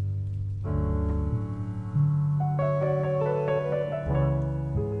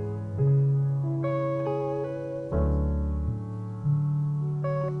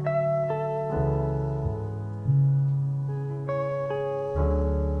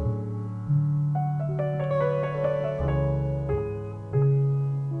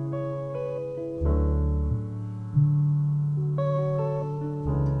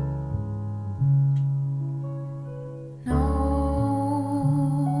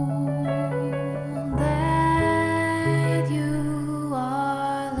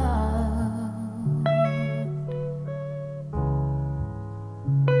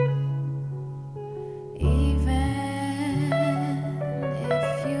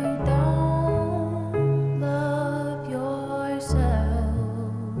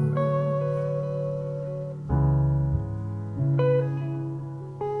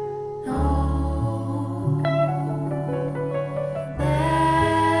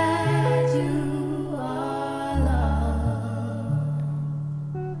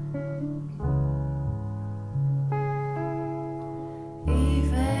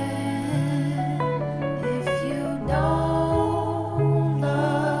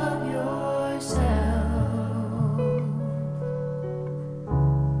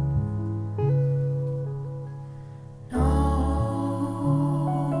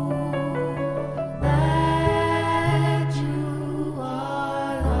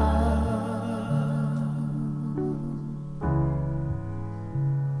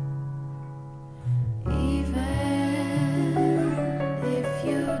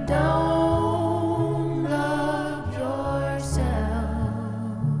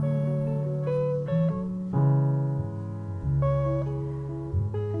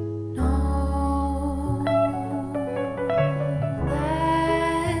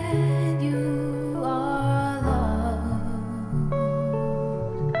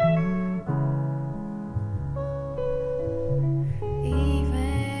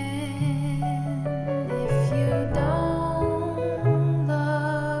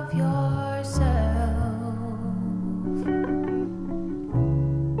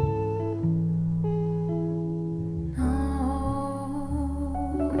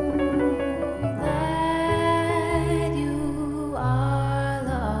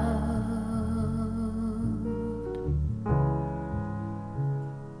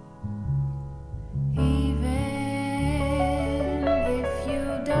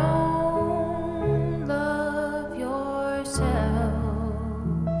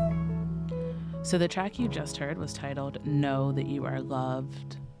 So the track you just heard was titled Know That You Are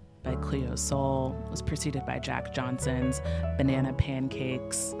Loved by Cleo Soul. It was preceded by Jack Johnson's Banana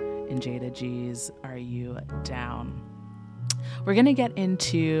Pancakes and Jayda G's Are You Down? We're going to get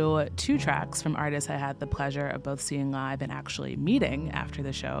into 2 tracks from artists I had the pleasure of both seeing live and actually meeting after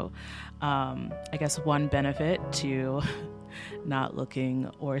the show. I guess one benefit to not looking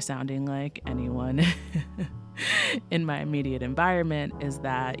or sounding like anyone in my immediate environment is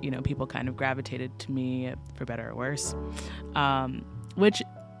that, you know, people kind of gravitated to me for better or worse, which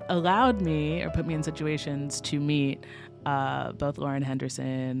allowed me or put me in situations to meet both Lauren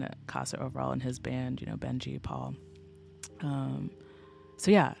Henderson, Kassa overall, and his band, you know, Benji, Paul. So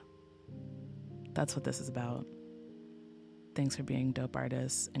yeah, that's what this is about. Thanks for being dope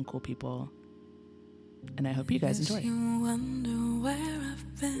artists and cool people. And I hope you guys enjoy. You wonder where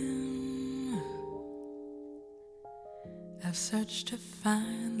I've been. I've searched to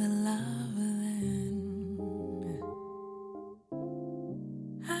find the love within.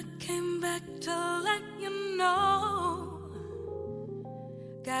 I came back to let you know.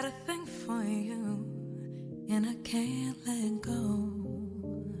 Got a thing for you, and I can't let go.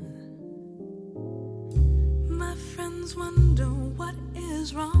 My friends wonder what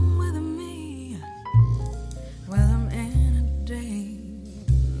is wrong with me. Well, I'm in a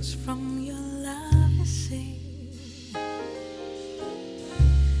daze from your love, you see.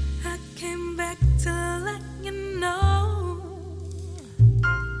 I came back to let you know.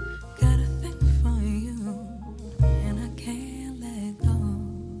 Got a thing for you, and I can't let go.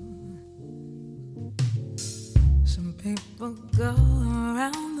 Some people go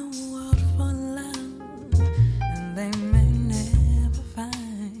around the world for love, and they may never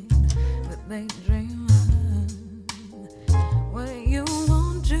find what they dream of. What you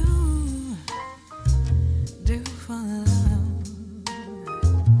won't do for love.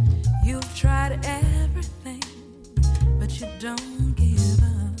 You've tried everything, but you don't give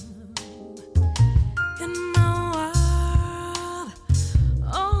up. In my world,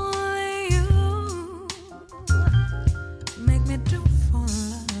 only you make me do for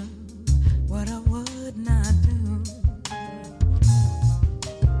love what I would not do.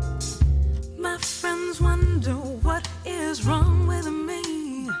 My friends wonder what is wrong with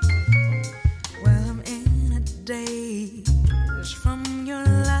me. Well, I'm in a daze from your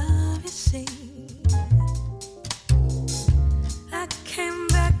love, you see. I came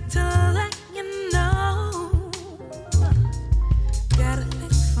back to let you know. Got a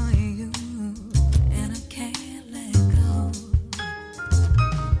thing for you, and I can't let go.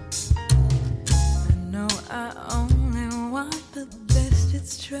 I know I only want the best,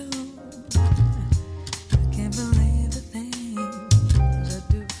 it's true. I can't believe the things I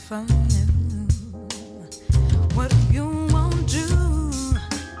do for you. What you won't do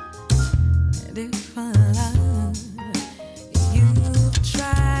for love. You've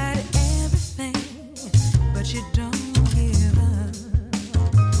tried everything, but you don't give up.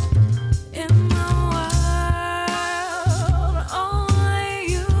 In my world,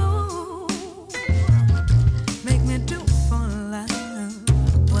 only you make me do for love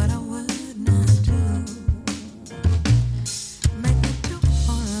what I would not do. Make me do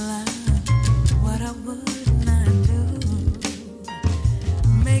for love what I would not do.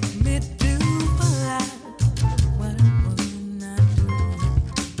 Make me do for love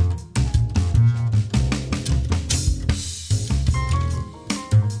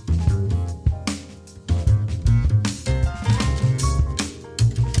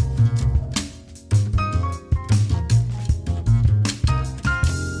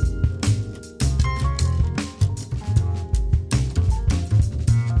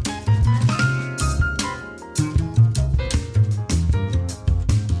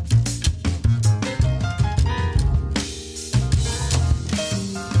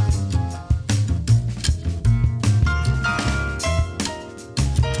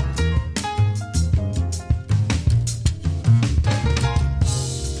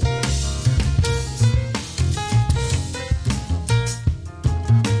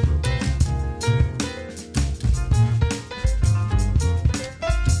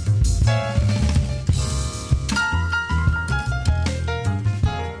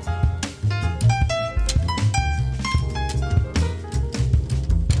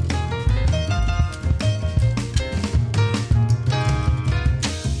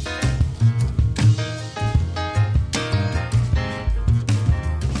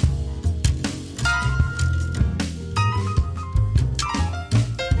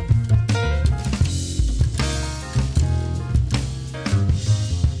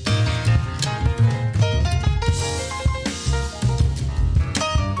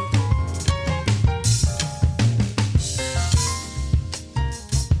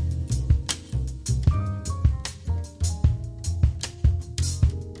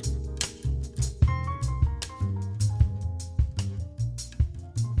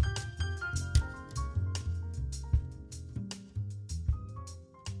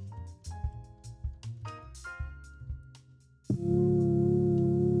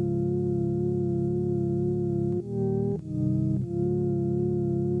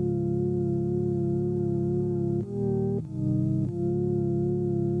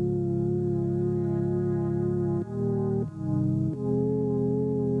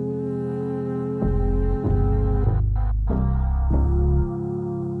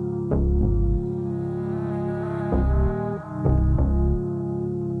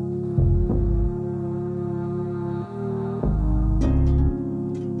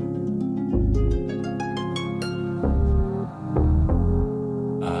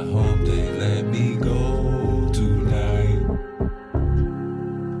hope they let me go tonight.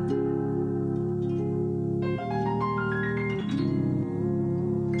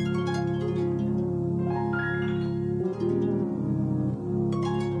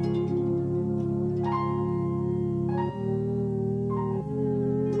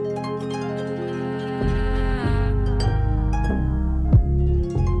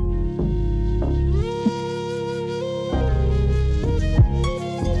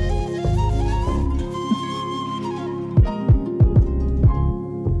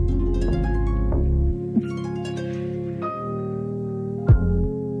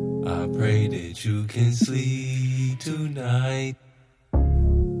 You can sleep tonight.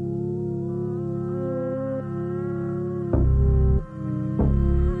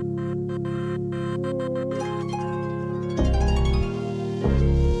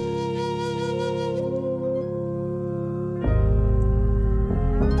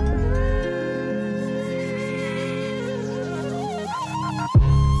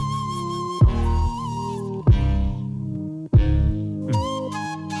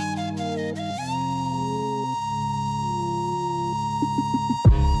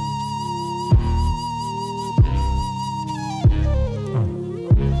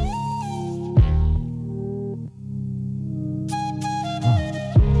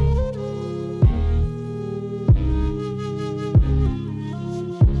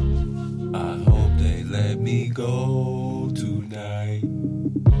 Go tonight.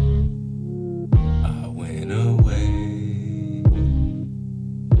 I went away.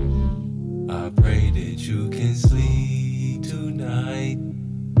 I pray that you can sleep tonight.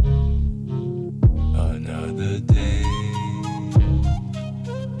 Another day.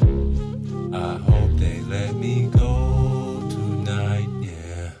 I hope they let me go tonight.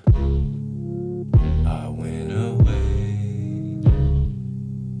 Yeah. I went away.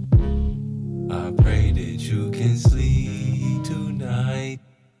 I pray that you can sleep tonight.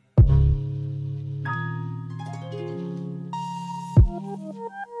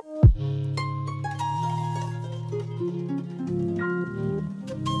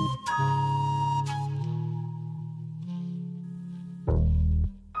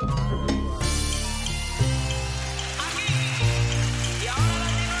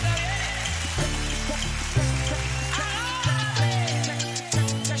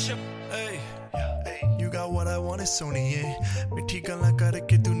 सोनिए मिठी गल्लां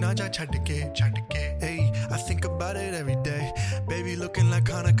करके तू ना जा छड़ के hey I think about it every day baby looking like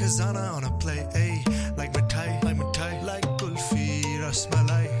Khana Khazana on a plate hey like mithai like kulfi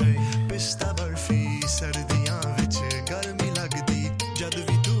rasmalai hey pista barfi sardiyan vich garmi lagdi jad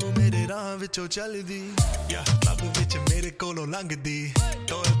vi tu mere raah vichon chaldi yeah lab vich mere kolo langdi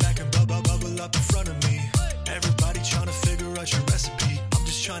throw it back and bubble up in front of me everybody trying to figure out your recipe I'm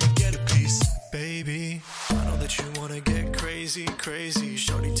just trying to get a piece baby I know that you wanna get crazy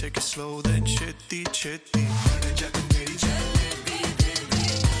shorty take it slow then chitty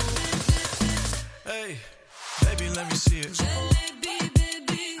hey baby let me see it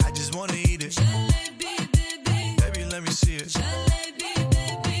I just wanna eat it baby let me see it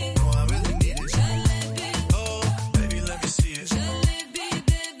no I really need it oh baby let me see it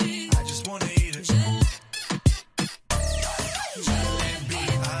I just wanna eat it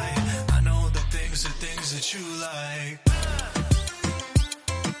I know the things that you like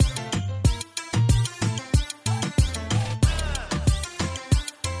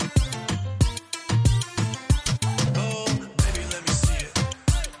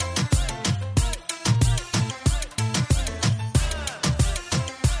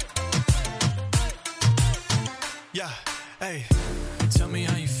hey, tell me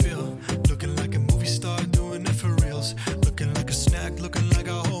how you feel. Looking like a movie star, doing it for reals. Looking like a snack, looking like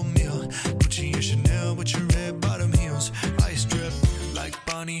a whole meal. Gucci and Chanel with your red bottom heels. Ice drip like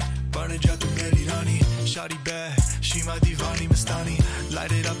Bonnie, burn it out to Mary Rani. Shawty bad, she my divani Mastani.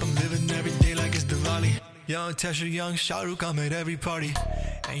 Light it up, I'm living every day like it's Diwali. Young Tesher, young Shahrukh, I'm at every party.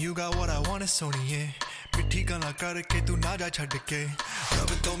 And you got what I want, it's Sony, yeah. Pithi gala karke tu na ja chhad ke.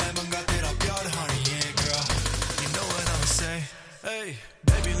 Rab to main manga tera pyar hani, yeah, girl. Know what I'ma say? Hey,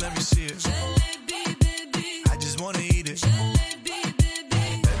 baby, let me see it. Jalebi, baby. I just wanna eat it. Jalebi, baby.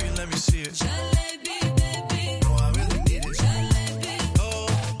 Baby, let me see it. Jalebi, baby. No, I really need it. Jalebi. Oh,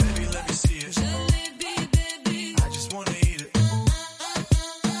 baby, let me see it. Jalebi, baby. I just wanna eat it.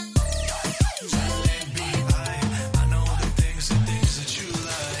 Jalebi, I know the things that you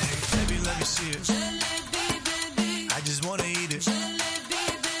like. Baby, let me see it. Jalebi, baby. I just wanna eat it. Jalebi,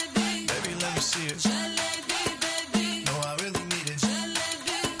 baby. Baby, let me see it.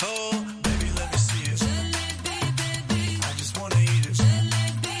 I just wanna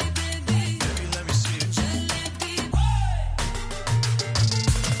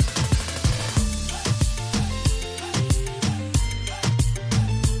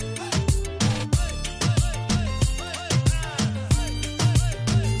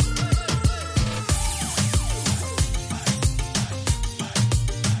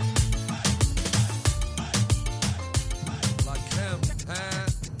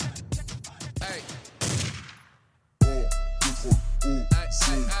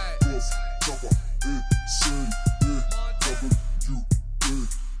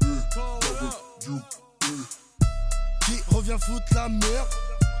la merde,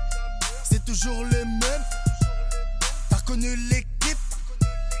 c'est toujours les mêmes. T'as reconnu l'équipe,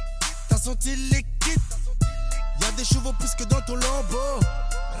 t'as senti l'équipe. Y'a des chevaux plus que dans ton lambeau.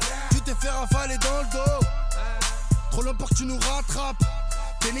 Tu t'es fait rafaler dans le dos. Trop longtemps que tu nous rattrapes.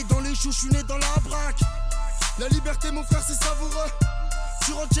 T'es né dans les choux, j'suis né dans la braque. La liberté mon frère c'est savoureux.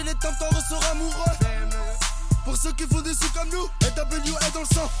 Tu rentres chez les temps, t'en ressors amoureux. Pour ceux qui font des sous comme nous, A.W.A dans le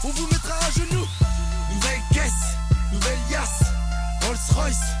sang, on vous mettra à genoux. Nouvelle caisse, nouvelle yasse, Rolls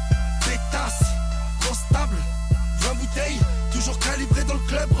Royce, pétasse, trop stable, 20 bouteilles, toujours calibré dans le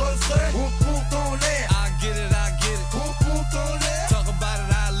club refrain. On monte en l'air, I get it, on monte en l'air, talk about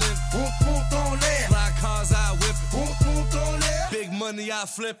it, I live it. On monte en l'air, fly cars, I whip it. On monte en l'air, big money, I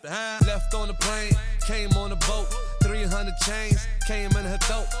flip it, huh? Left on the plane, came on a boat, 300 chains, came in her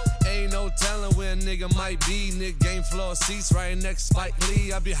throat. Ain't no telling where a nigga might be. Nigga game floor seats right next to Spike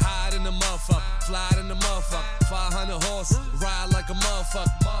Lee. I be high in the motherfucker, fly in the motherfucker. 500 horses, ride like a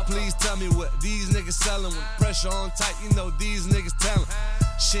motherfucker. Please tell me what these niggas selling. When pressure on tight, you know these niggas telling.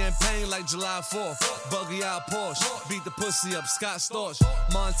 Champagne like July 4th, buggy out Porsche. Beat the pussy up, Scott Storch.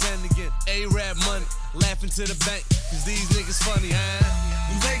 Montana again, A.W.A money. Laughing to the bank, cause these niggas funny,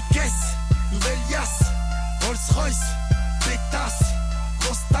 huh? nouvelle caisse, nouvelle yasse, Rolls Royce, pétasse,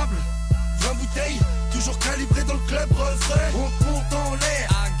 trop stable, 20 bouteilles, toujours calibré dans le club refrain. On monte en l'air,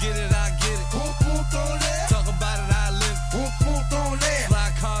 I get it, on monte en l'air, talk about it, I live it. on monte en l'air,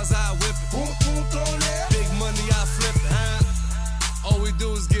 fly cars, I whip it. on monte en l'air, big money, I flip it, huh? All we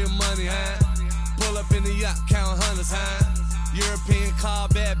do is get money, huh? Pull up in the yacht, count hundreds, huh? European car,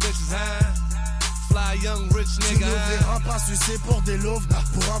 bad bitches, huh? Fly young rich tu nigga, ne huh? verras pas sucer pour des loaves.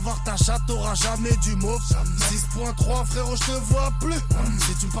 Pour avoir ta chatte, t'auras jamais du mauve. 6.3 frérot, je te vois plus.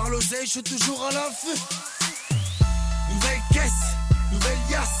 Si tu me parles oseille, je suis toujours à l'affût. Nouvelle caisse, nouvelle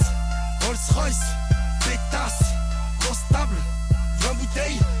yasse, Rolls Royce, pétasse, trop stable, 20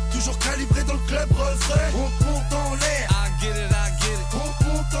 bouteilles, toujours calibré dans le club refrain. On monte en l'air, I get it, on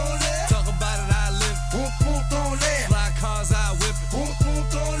monte en l'air, talk about it, I live it. on monte en l'air, Fly cars, I whip it. on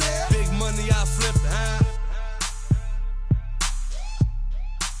monte en l'air. Big money, I flip it, huh?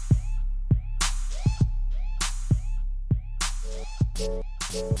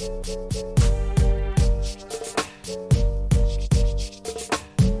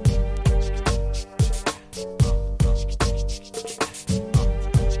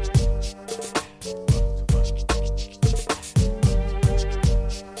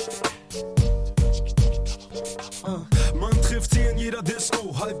 Man trifft sie in jeder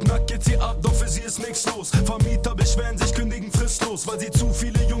Disco, halbnackt geht sie ab, doch für sie ist nix los. Vermieter beschweren sich, kündigen fristlos, weil sie zu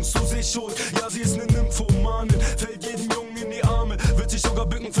viele Jungs zu sich holt. Ja, sie ist ne Nymphomanin, fällt jedem Jungen in die Arme, wird sich sogar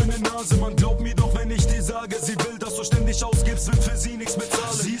bücken für ne Nase. Man glaubt mir doch, wenn ich dir sage, sie will, dass du ständig ausgibst, wird für sie nix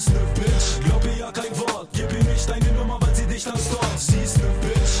bezahlen. Sie ist ne Bitch, glaub ihr ja kein Wort, gib ihr nicht deine Nummer, weil sie dich dann stalkt. Sie ist ne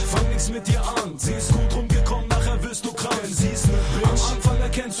Bitch, fang nix mit ihr an, sie ist gut rumgekommen, nachher wirst du krank. Sie ist ne Bitch, am Anfang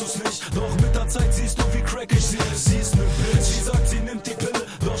erkennst du's nicht, doch mit der Zeit siehst du, wie crackig sie ist. Sie ist ne Bitch, sie sagt, sie nimmt die Pille,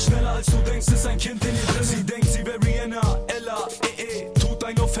 doch schneller als du denkst, ist ein Kind in ihr drin. Sie denkt, sie wäre Rihanna, A.W.A, tut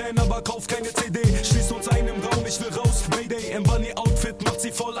ein auf Fan, aber kauft keine CD. Schließt uns ein im Raum, ich will raus, Mayday, im Bunny-Outfit, macht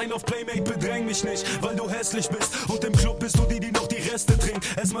sie voll ein auf Playmate. Bedräng mich nicht, weil du hässlich bist, und im Club bist du die, die noch die Reste trinkt.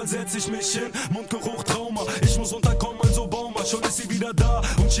 Erstmal setz ich mich hin, Mundgeruch Trauma, ich muss runterkommen, also Bauma. Schon ist sie wieder da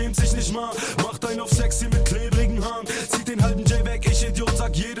und schämt sich nicht mal, macht einen auf sexy mit klebrigen Haaren, zieht den halben J weg, ich Idiot,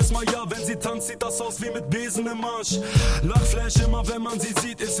 sag jedes Mal ja, wenn sie tanzt, sieht das aus wie mit Besen im Arsch. Lachflash immer, wenn man sie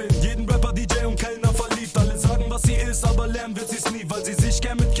sieht, ist in jeden Rapper, DJ und Kellner verliebt. Alle sagen, was sie ist, aber lernen wird sie's nie, weil sie sich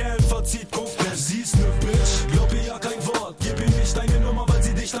gern mit Kerlen verzieht. Guck, denn sie ist ne Bitch, glaub ihr ja kein Wort, gib ihr nicht deine Nummer, weil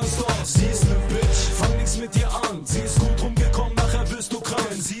sie dich dann stalkt. Sie ist ne Bitch, fang nix mit ihr an, sie ist gut rumgekommen, nachher wirst du krank.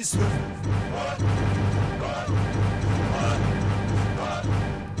 Denn sie ist ne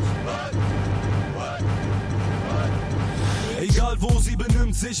egal wo, sie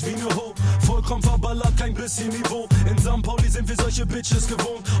benimmt sich wie ne Ho. Vollkommen verballert, kein bisschen Niveau. In St. Pauli sind wir solche Bitches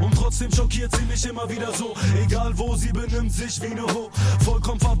gewohnt, und trotzdem schockiert sie mich immer wieder so. Egal wo, sie benimmt sich wie ne Ho.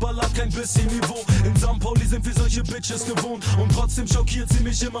 Vollkommen verballert, kein bisschen Niveau. In St. Pauli sind wir solche Bitches gewohnt, und trotzdem schockiert sie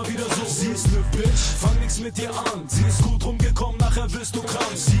mich immer wieder so. Sie ist ne Bitch, fang nix mit ihr an, sie ist gut rumgekommen, nachher wirst du krank.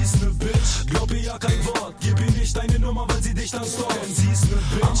 Sie ist ne Bitch, glaub ihr ja kein Wort, gib ihr nicht deine Nummer, weil sie dich dann stalkt. Sie ist ne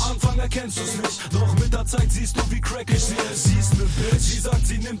Bitch, am Anfang erkennst du's nicht, doch mit der Zeit siehst du, wie crackig sie ist. Sie ist ne Bitch, sie sagt,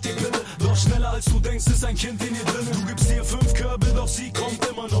 sie nimmt die Pille, doch schneller als du denkst, ist ein Kind in ihr drin. Du gibst ihr 5 Körbe, doch sie kommt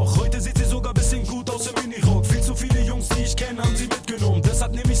immer noch. Heute sieht sie sogar bisschen gut aus im Minirock. Viel zu viele Jungs, die ich kenne, haben sie mitgenommen.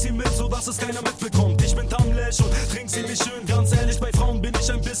 Deshalb nehme ich sie mit, so dass es keiner mitbekommt. Ich bin Tamlesh und trink sie nicht schön. Ganz ehrlich, bei Frauen bin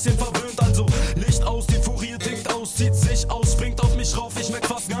ich ein bisschen verwöhnt. Also Licht aus, die Furie tickt aus, zieht sich aus, springt auf mich rauf, ich merk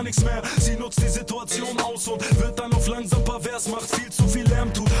fast gar nichts mehr. Sie nutzt die Situation aus und wird dann auf langsam pervers, macht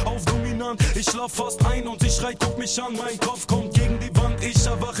schlaf fast ein und sie schreit, guck mich an, mein Kopf kommt gegen die Wand, ich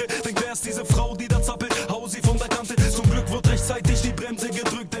erwache, denk, wer ist diese Frau, die da zappelt, hau sie von der Kante, zum Glück wird rechtzeitig die Bremse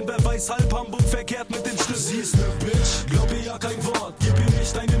gedrückt, denn wer weiß, halb Hamburg verkehrt mit dem Schlüssel. Sie ist ne Bitch, glaub ihr ja kein Wort, gib ihr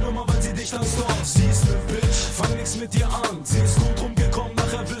nicht deine Nummer, weil sie dich dann stalkt. Sie ist ne Bitch, fang nix mit ihr an, sie ist gut rumgekommen,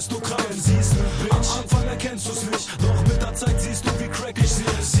 nachher wirst du krank. Sie ist ne Bitch, am Anfang erkennst du's nicht, doch mit der Zeit siehst du, wie crackig sie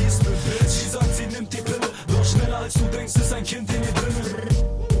ist. Sie ist ne Bitch, sie sagt, sie nimmt die Pille, doch schneller als du denkst, ist ein Kind in ihr drinne.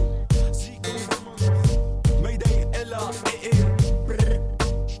 Mayday, L.A.E.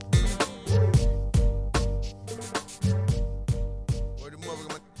 Word of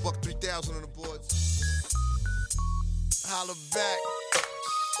mother, buck 3,000 on the boards. Holla back.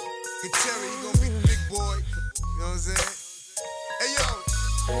 Can tell you gonna be the big boy. You know what I'm saying? Hey yo.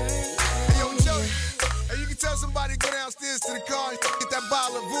 Hey yo, Joey. Hey, you can tell somebody to go downstairs to the car and get that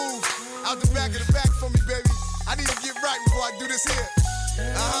bottle of booze out the back of the back for me, baby. I need to get right before I do this here.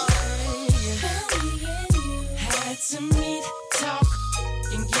 Had to meet, talk,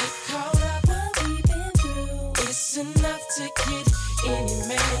 and get caught up. What we've been through. It's enough to get any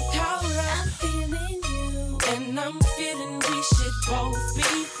man caught up. I'm feeling you, and I'm feeling we should both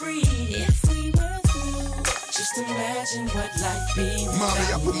be free if we were through. Just imagine what life be without.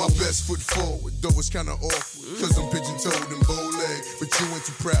 Mommy, I put my best foot forward, though it's kinda awkward, cause I'm pigeon-toed and bow-legged, but you ain't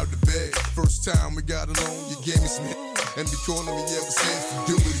too proud to beg. First time we got along, you gave me some hit, and be calling me ever since to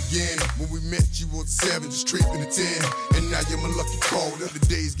do it again. When we met, you was 7, just creeping to 10, and now you're my lucky caller. The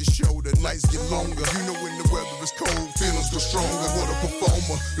days get shorter, nights get longer. You know when the weather is cold, feelings go stronger. What a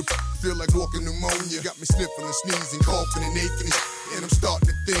performer, the feel like walking pneumonia. Got me sniffing and sneezing, coughing and aching, and I'm starting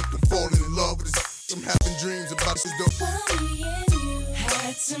to think I'm falling in love with this. I'm having dreams about this dope. Me and you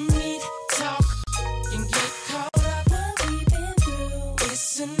had to meet, talk, and get caught up. What we've been through.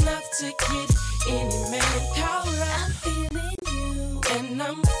 It's enough to get any man caught up. I'm feeling you, and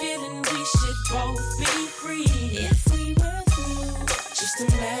I'm feeling we should both be free if we were through. Just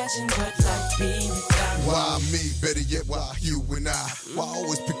imagine what life be without me. Why me? Better yet, why you and I? Why I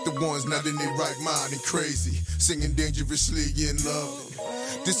always pick the ones not in their right mind and crazy, singing dangerously in love.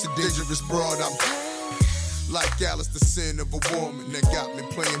 This a dangerous broad, I'm like Alice, the sin of a woman that got me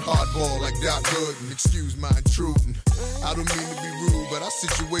playing hardball like Doc Gooden. Excuse my intruding. I don't mean to be rude, but our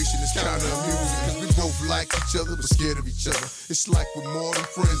situation is kinda amusing, cause we both like each other but scared of each other. It's like we're more than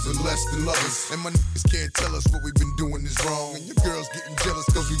friends and less than lovers, and my niggas can't tell us what we've been doing is wrong, and your girl's getting jealous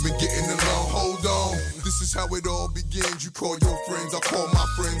cause we've been getting along. Hold on, this is how it all begins. You call your friends, I call my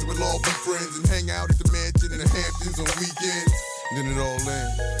friends, we'll all be friends and hang out at the mansion in the Hamptons on weekends. Then it all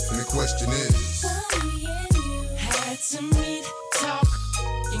ends, and the question is, had to meet, talk,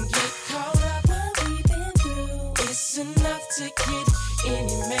 and get caught up. What we've been through. It's enough to get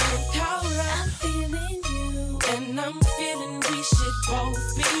any man caught up. I'm feeling you, and I'm feeling we should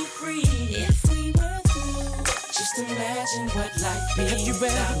both be free if we were through. Just imagine what life be. Have you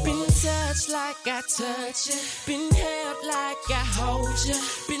ever been touched like I touch you? Been held like I hold you?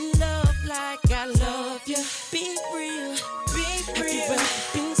 Been loved like I love you? Be real, be real. Have you ever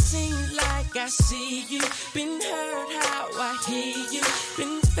been seen like I see you? Been heard how I hear you?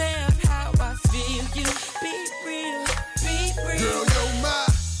 Been felt how I feel you? Be real, be real. girl, you're my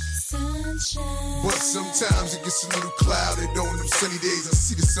sunshine. But sometimes it gets a little clouded on them sunny days. I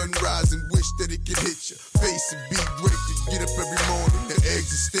see the sunrise and wish that it could hit your face. It'd be great to get up every morning and eggs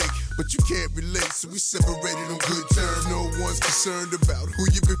and steak, but you can't relate, so we separated on good terms. No one's concerned about who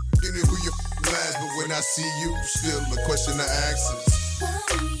you been f***ing and who you f***ing last, but when I see you, still a question I ask is,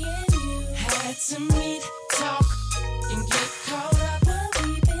 had to meet, talk, and get caught up. What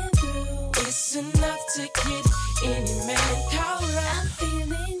we've been through. It's enough to get any man caught up. I'm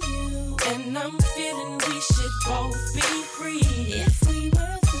feeling you, and I'm feeling we should both be free if we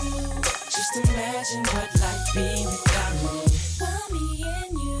were through. Just imagine what life be without me. While me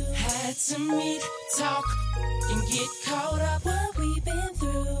and you had to meet, talk, and get caught up. What we've been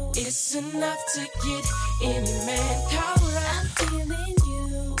through. It's enough to get any man caught up. I'm feeling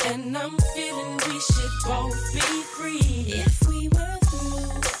you, and I'm feeling we should both be free if we were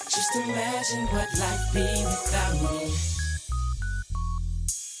through. Just imagine what life be without me.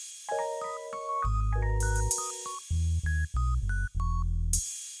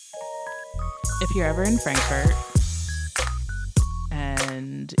 If you're ever in Frankfurt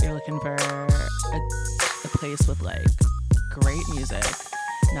and you're looking for a place with like great music,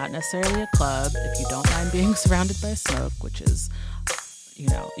 not necessarily a club, if you don't mind being surrounded by smoke, which is, you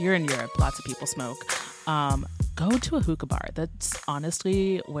know, you're in Europe, lots of people smoke, go to a hookah bar. That's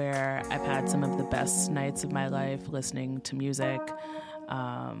honestly where I've had some of the best nights of my life listening to music.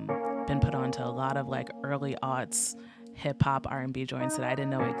 Been put on to a lot of like early aughts hip hop R&B joints that I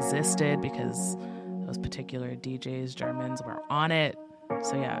didn't know existed because those particular DJs, Germans, were on it.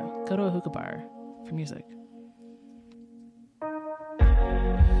 So yeah, go to a hookah bar for music.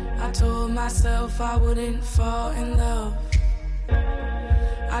 I told myself I wouldn't fall in love.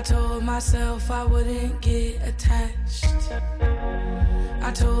 I told myself I wouldn't get attached.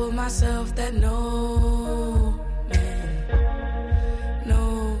 I told myself that no man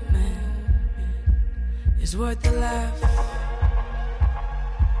is worth the laugh.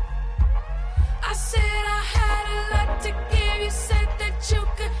 I said I had a lot to give. You said that you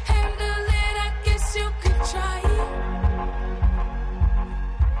could handle it. I guess you could try it.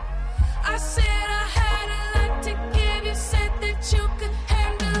 I said I had a lot to give. You said that you could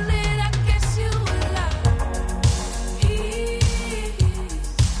handle it. I guess you would lie.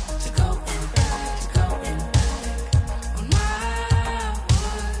 To go and back on my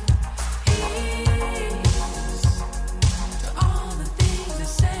word. To all the things I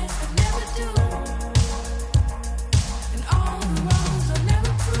said I'd never do, and all the wrong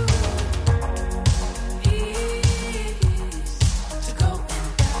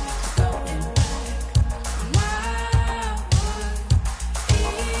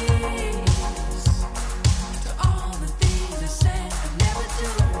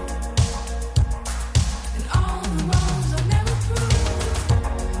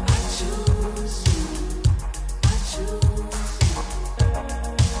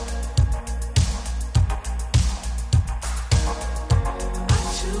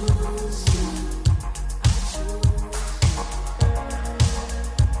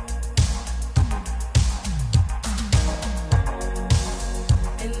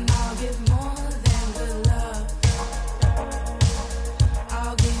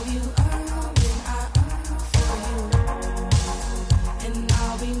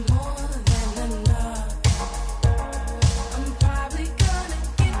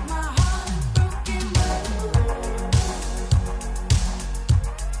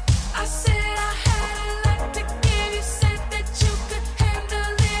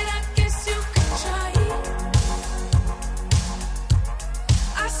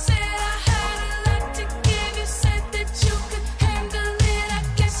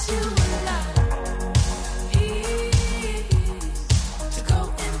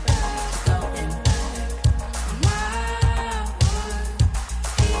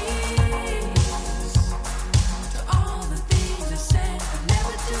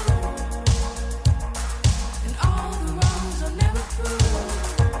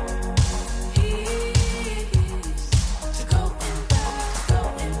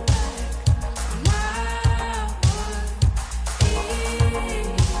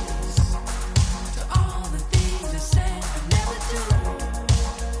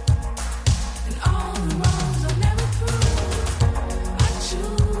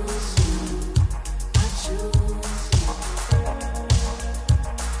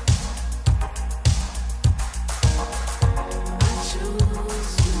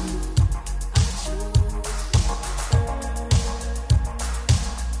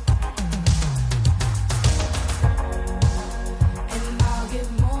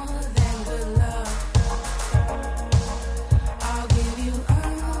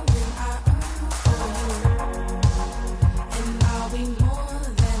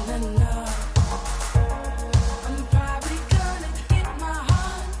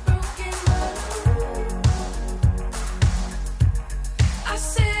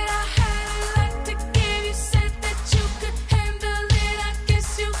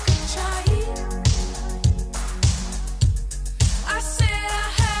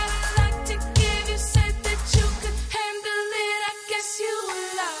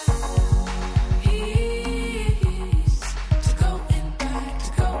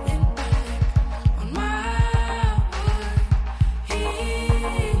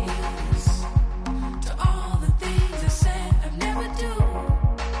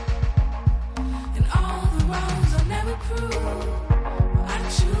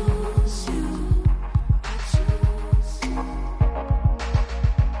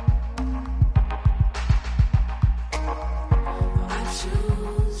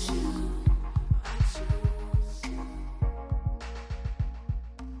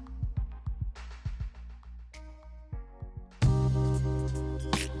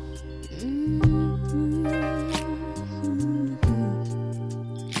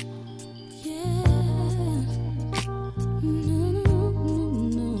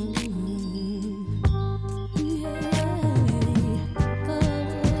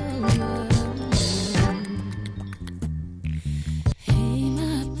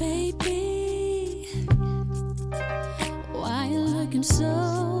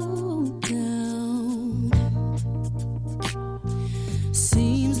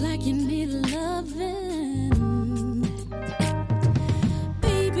like you need loving.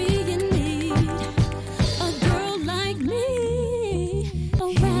 Baby, you need a girl like me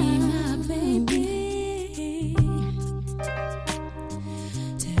around, my baby.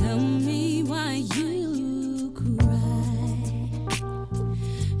 Tell me why you cry.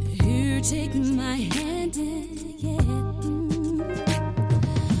 Here, take my hand and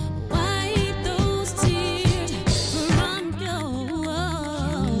wipe those tears from your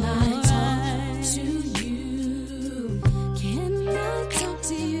eyes. Can I talk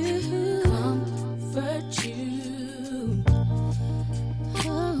to you? Comfort you.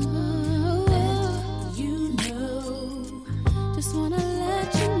 Let you know. Just wanna let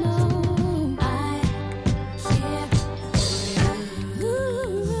you know I care for you.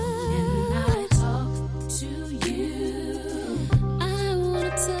 Can I talk to you? I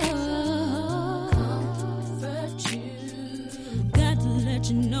wanna talk. Comfort you. Got to let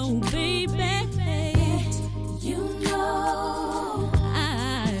you know, baby. You know I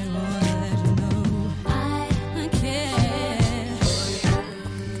wanna let you know I care for you.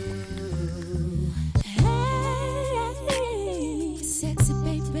 Hey, sexy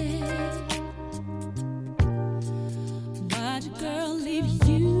baby. Why'd your girl leave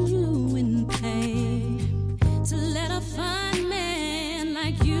you in pain to let a fine man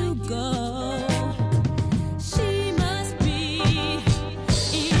like you go? She must be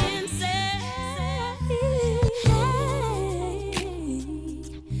insane.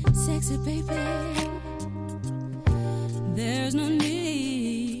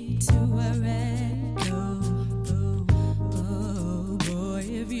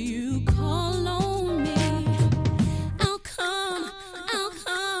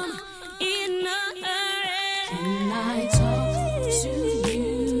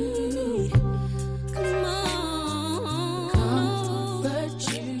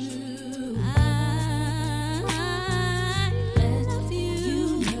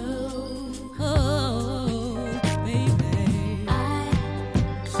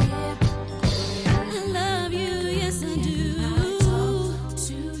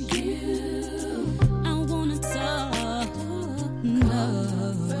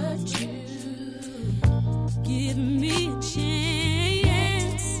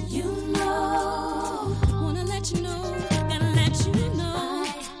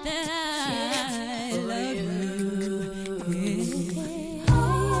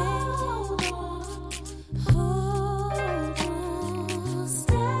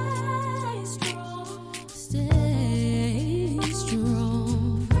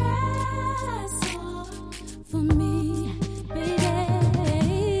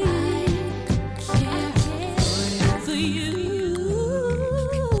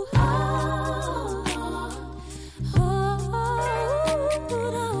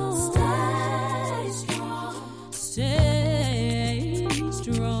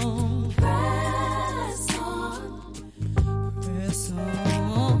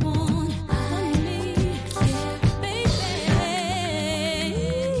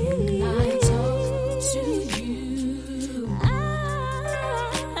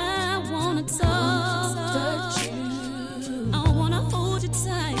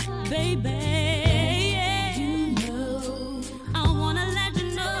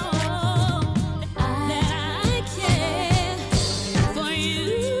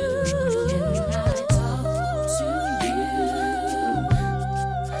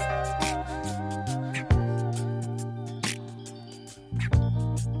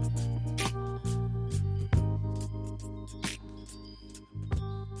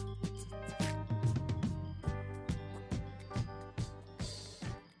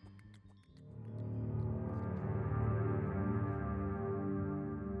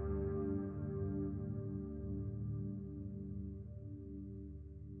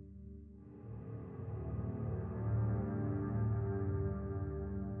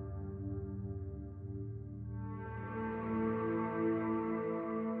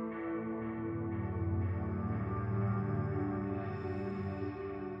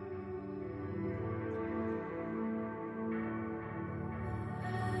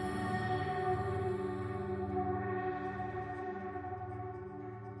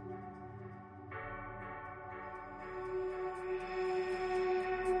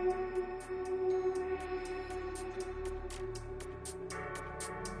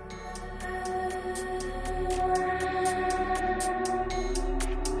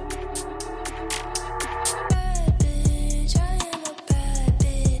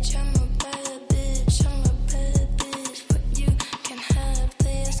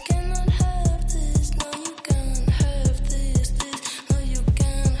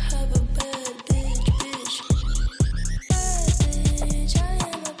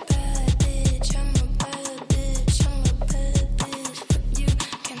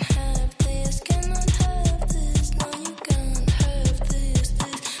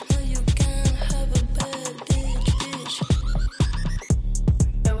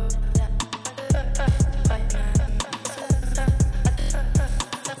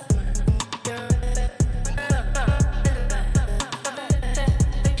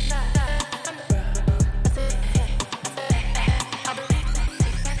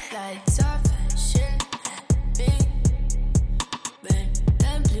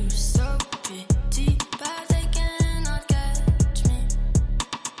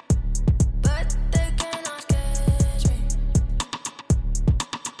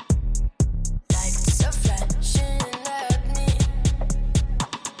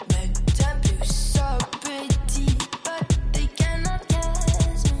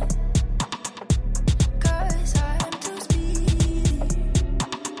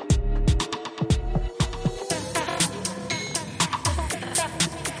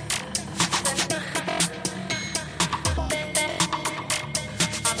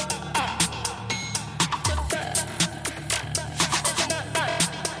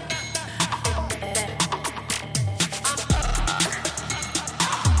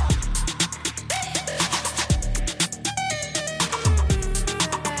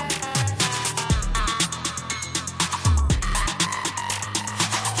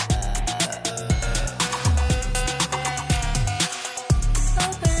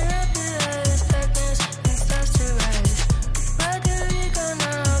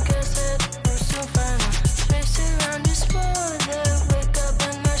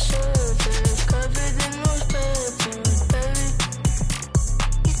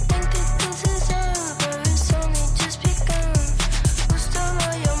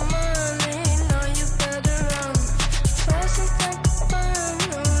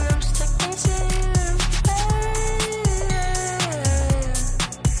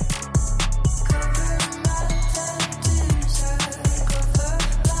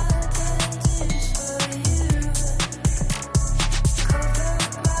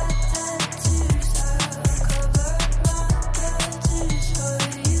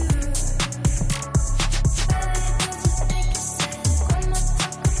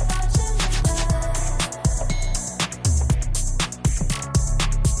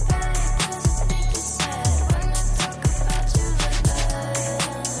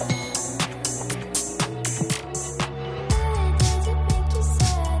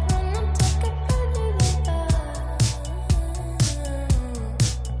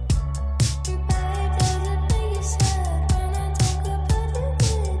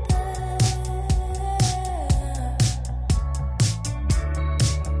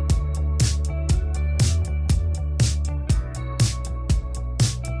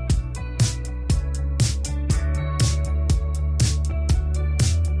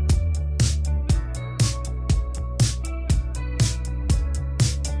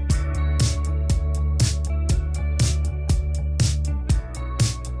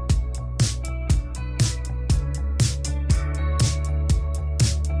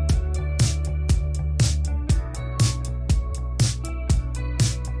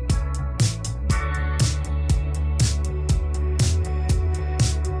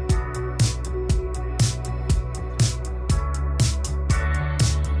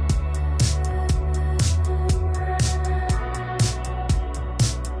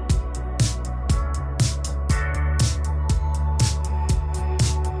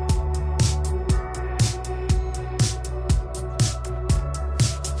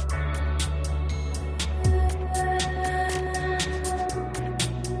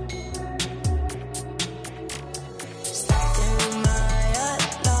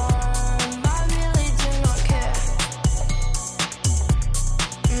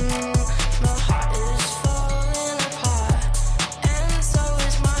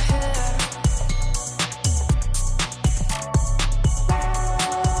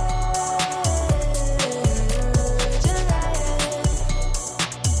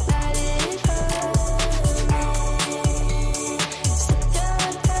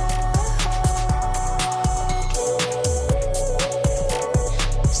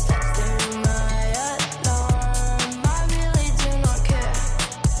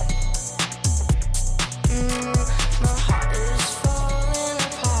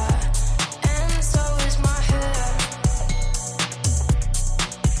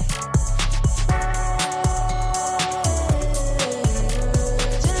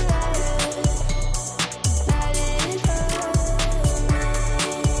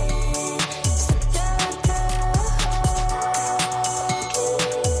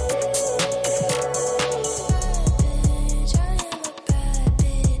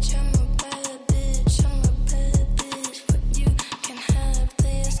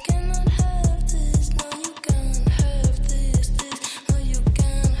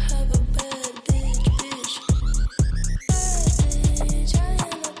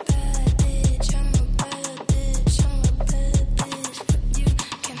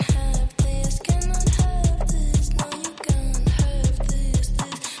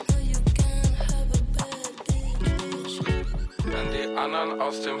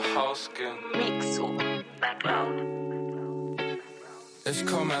 Ich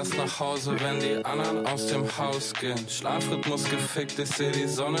komm erst nach Hause, wenn die anderen aus dem Haus gehen. Schlafrhythmus gefickt, ich seh die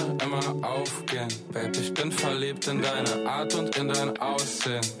Sonne immer aufgehen. Babe, ich bin verliebt in deine Art und in dein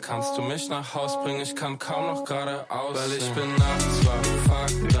Aussehen. Kannst du mich nach Haus bringen, ich kann kaum noch geradeaus sehen. Weil ich bin nachts wach,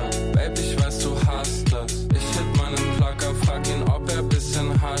 fuck that. Babe, ich weiß, du hast das. Ich hit meinen Plugger, frag ihn, ob er bisschen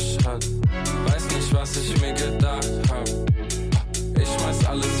Hasch hat. Weiß nicht, was ich mir gedacht hab. Ich schmeiß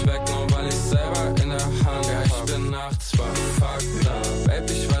alles weg, nur weil ich selber in der Hand hab. Ich bin nachts wach, fuck that.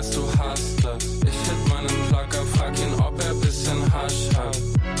 Babe, ich weiß, du hast das. Ich hit meinen Plugger, frag ihn, ob er bisschen Hasch hat.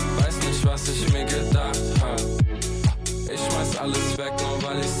 Weiß nicht, was ich mir gedacht hab. Ich schmeiß alles weg, nur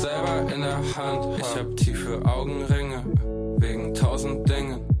weil ich selber in der Hand hab. Ich hab tiefe Augenringe, wegen 1000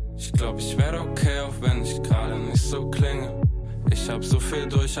 Dingen. Ich glaub, ich werd okay, auch wenn ich gerade nicht so klinge. Ich hab so viel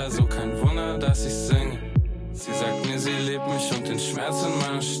durch, also kein Wunder, dass ich singe. Sie sagt mir, sie liebt mich und den Schmerz in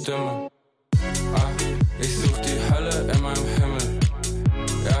meiner Stimme. Ich such die Hölle in meinem Himmel.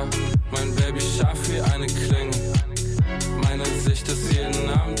 Ja, mein Baby scharf wie eine Klinge. Meine Sicht ist jeden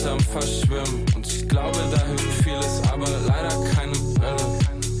Abend am Verschwimmen. Und ich glaube, da hilft vieles, aber leider keine Brille.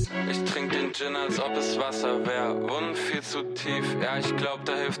 Ich trink den Gin, als ob es Wasser wär. Wunden viel zu tief, ja, ich glaub,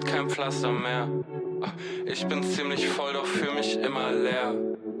 da hilft kein Pflaster mehr. Ich bin ziemlich voll, doch fühl mich immer leer.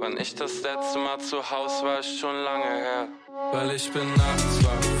 Wann ich das letzte Mal zu Haus war, ist schon lange her. Weil ich bin nachts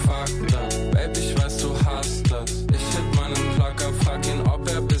wach, fuck that. Babe, ich weiß, du hast das. Ich hit meinen Plugger, frag ihn, ob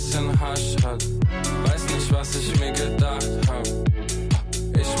er bisschen Hasch hat. Weiß nicht, was ich mir gedacht hab.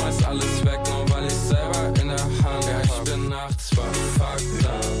 Ich schmeiß alles weg, nur weil ich selber in der Hand hab. Ich bin nachts wach, fuck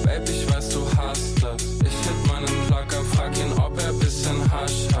that. Babe, ich weiß, du hast das. Ich hit meinen Plugger, frag ihn, ob er bisschen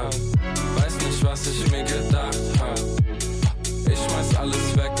Hasch hat. Weiß nicht, was ich mir gedacht hab. Ich schmeiß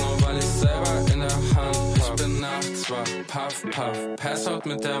alles weg, nur weil ich selber in der Hand hab. Ich bin nachts wach, puff, puff, pass out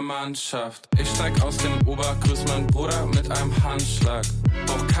mit der Mannschaft. Ich steig aus dem Uber, grüß mein Bruder mit einem Handschlag.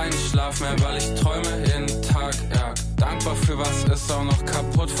 Brauch keinen Schlaf mehr, weil ich träume jeden Tag, ja. Dankbar für was ist, auch noch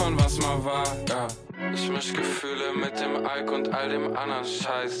kaputt von was mal war, ja. Ich misch Gefühle mit dem Alk und all dem anderen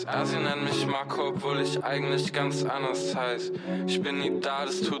Scheiß. Sie nennen mich Marco, obwohl ich eigentlich ganz anders heiß. Ich bin nie da,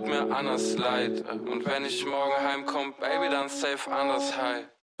 das tut mir anders leid. Und wenn ich morgen heimkomm, Baby, dann safe anders high.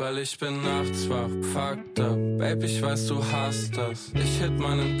 Weil ich bin nachts wach, fucked up. Baby, ich weiß, du hast das. Ich hit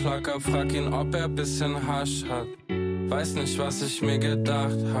meinen Plugger, frag ihn, ob er bisschen Hasch hat. Weiß nicht, was ich mir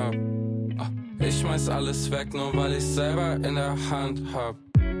gedacht hab. Ich schmeiß alles weg, nur weil ich selber in der Hand hab.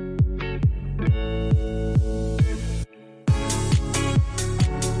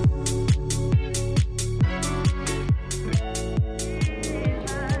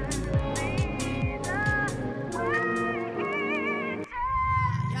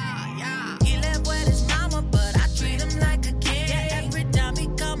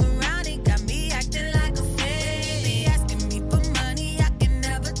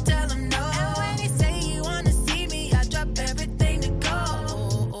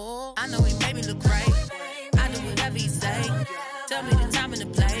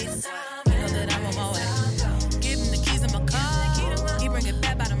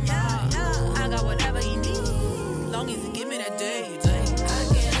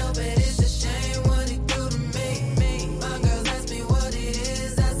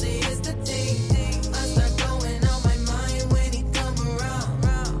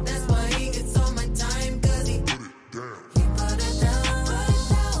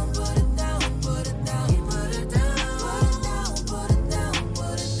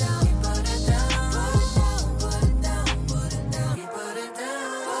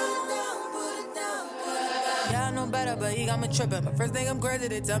 But first thing I'm crazy,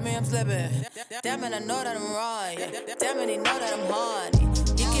 they tell me I'm slipping. Damn it, I know that I'm wrong. Damn it, they know that I'm horny.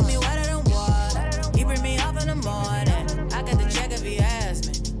 He keep me wetter than water. He bring me up in the morning. I got the check if he ask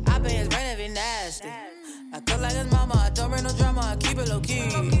me. I pay his rent if he nasty. I cook like his mama, I don't bring no drama, I keep it low key.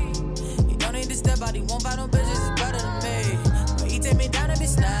 He don't need to step out, he won't find no bitches, it's better than me. But he take me down and be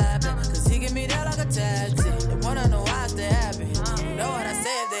snapping, cause he get me there like a taxi. They wanna know why I stay happy. You know what I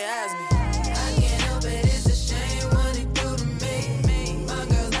say if they ask me.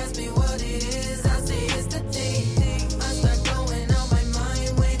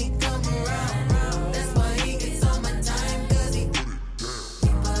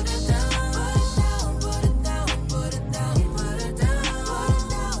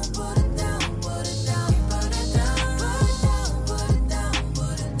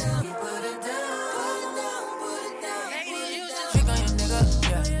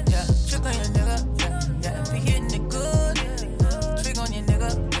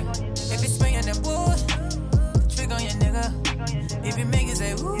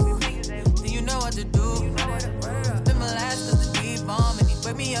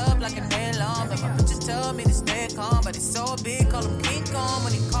 me up like an alarm. And my bitches tell me to stay calm, but it's so big, call him King Kong.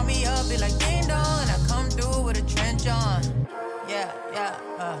 When he call me up, be like ding dong, and I come through with a trench on. Yeah,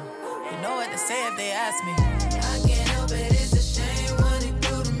 you know what to say if they ask me. I can't help it, it's a shame what it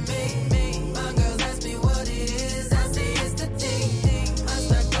do to me. My girls ask me what it is, I say it's the thing. I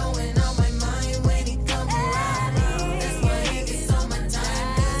start going on my mind when he come around. That's why he gets on my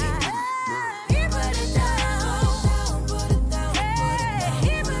time, cause he put it down, put it down,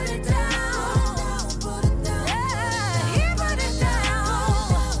 he put it down, put it down, he put it down,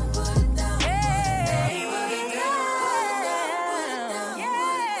 put it down, he put it down.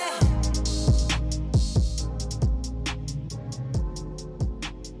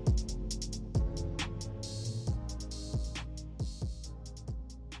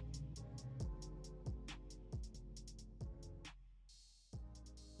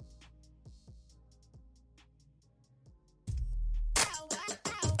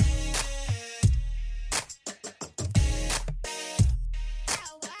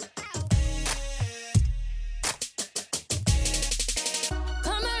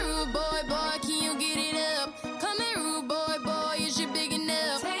 Come here, rude boy, boy, can you get it up? Come here, rude boy, boy, is you big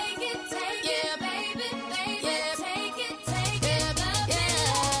enough? Take it, yeah, baby, yeah, take it, yeah.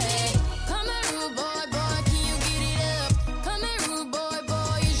 Come here, rude boy, boy, can you get it up? Come here, rude boy,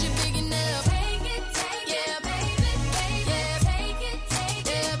 boy, is you big enough? Take it, yeah, baby, yeah, take it,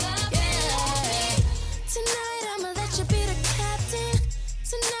 yeah. Tonight I'ma let you be the captain.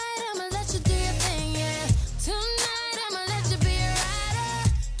 Tonight I'ma let you do your thing, yeah. Tonight I'ma let you be a rider.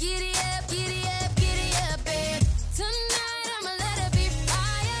 Giddy up, babe. Tonight I'ma let it be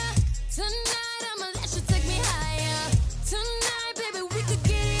fire. Tonight I'ma let you take me higher. Tonight, baby, we could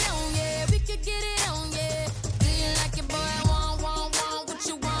get it on, yeah. We could get it on, yeah. Do you like it, boy? Want, what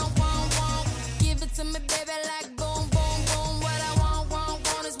you want. Give it to me, baby, like boom, boom, boom. What I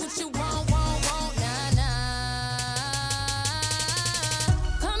want is what you want, nah.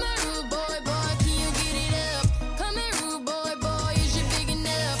 Come here, rude boy, boy, can you get it up? Come here, rude boy, boy, is you big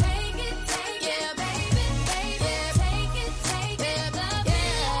enough? Take it, yeah, baby, yeah, take it, yeah.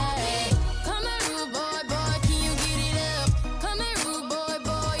 Come here, rude boy, boy, can you get it up? Come here, rude boy,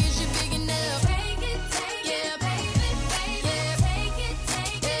 boy, is you big enough? Take it, yeah, baby, yeah, take it,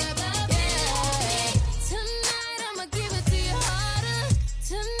 yeah. Tonight I'ma give it to you harder.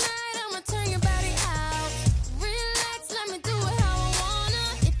 Tonight I'ma turn your body out. Relax, let me do it how I wanna.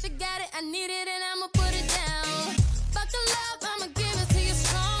 If you got it, I need it, and I'ma put it down. Buckle up, I'ma give it to you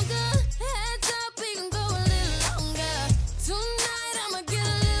stronger. Heads up, we can go a little longer. Tonight I'ma get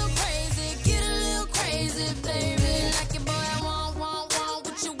a little crazy, baby. Like it, boy, I want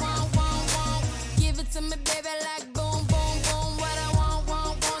what you want. Give it to me, baby, like boom, boom, boom. What I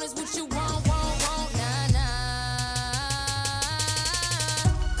want is what you want, nah.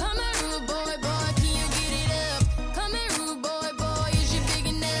 Come here, rude boy, boy, can you get it up? Come here, rude boy, boy, is you big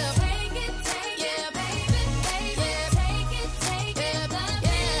enough? Take it, yeah, baby, yeah, take it, yeah.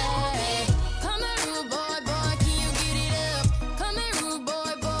 Come here, rude boy, boy, can you get it up? Come here, rude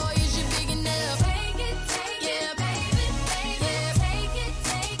boy, boy, is you big enough? Take it, yeah, baby, yeah, take it,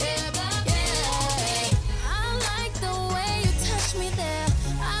 yeah. I like the way you touch me there.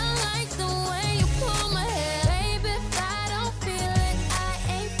 I like the way you pull my hair. Baby, if I don't feel it, I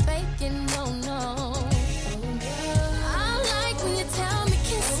ain't faking, no. I like when you tell me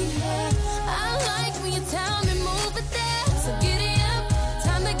kiss your hair. I like when you tell me move it there. So get it up,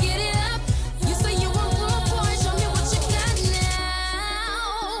 time to get it up. You say you want more, boy, show me what you got now.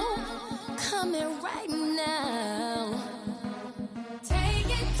 Come here right now. Take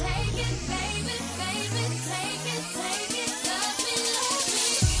it, baby, take it, love me.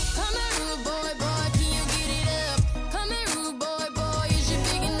 Come here, rude boy, can you get it up? Come here, rude boy, is you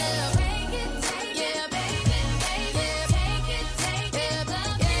big enough? Take it, yeah, baby, yeah, take it, yeah.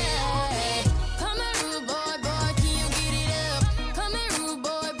 Come here, rude boy, can you get it up? Come here, rude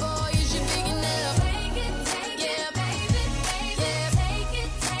boy, is you big enough? Take it, yeah, baby, yeah, take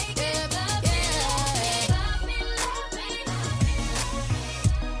it, yeah.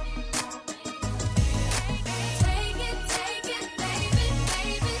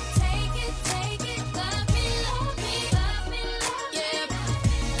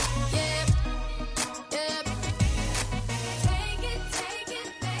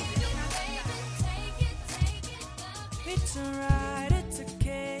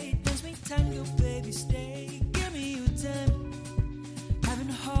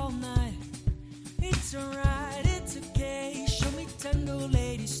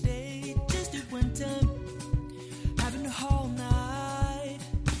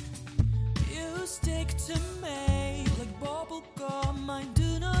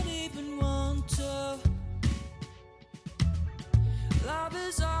 Love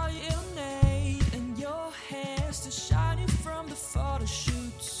is all you need, and your hair still shining from the photo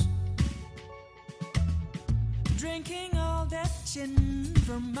shoots. Drinking all that gin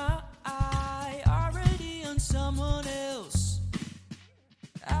from my eye, already on someone else.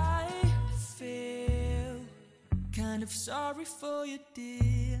 I feel kind of sorry for you,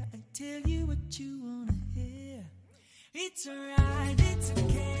 dear. I tell you what you wanna hear. It's alright, it's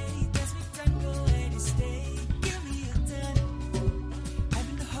okay. That's me tango, lady, stay. Give me a time,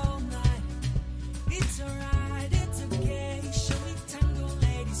 having the whole night. It's alright, it's okay. Show me tango,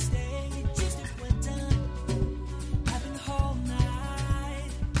 lady, stay. Just if we're done, having the whole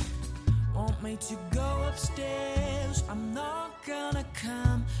night. Want me to go upstairs? I'm not gonna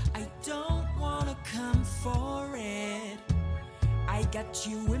come. I don't wanna come for it. I got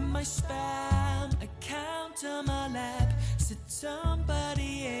you in my spam account on my lap. Said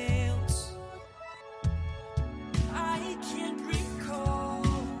somebody else. I can't recall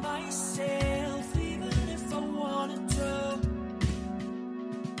myself, even if I wanted to.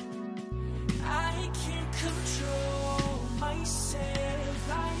 I can't control myself.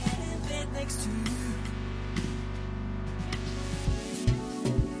 Lying in bed next to you.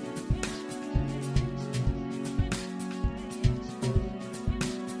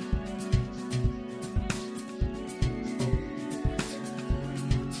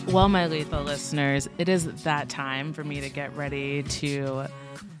 Well, my lethal listeners, it is that time for me to get ready to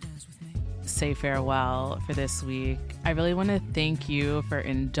say farewell for this week. I really want to thank you for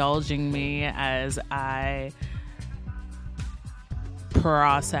indulging me as I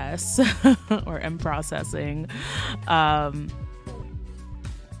process or am processing, the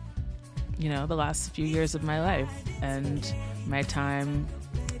last few years of my life and my time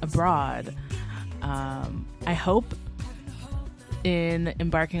abroad. I hope in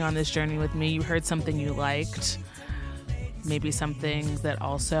embarking on this journey with me, you heard something you liked, maybe something that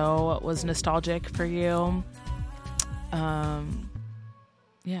also was nostalgic for you.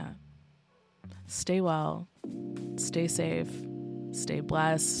 Stay well, stay safe, stay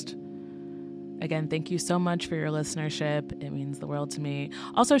blessed. Again, thank you so much for your listenership. It means the world to me.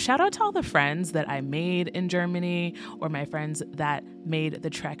 Also, shout out to all the friends that I made in Germany, or my friends that made the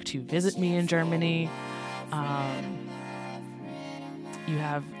trek to visit me in Germany. You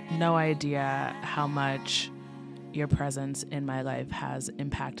have no idea how much your presence in my life has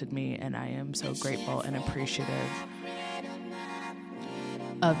impacted me, and I am so grateful and appreciative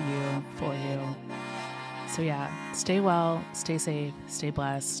of you, for you. So yeah, stay well, stay safe, stay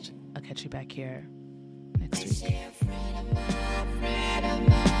blessed. I'll catch you back here next week.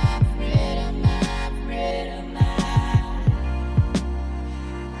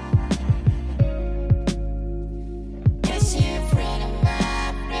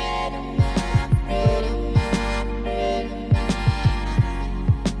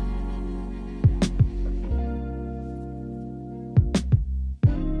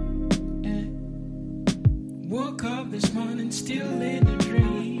 Woke up this morning still in a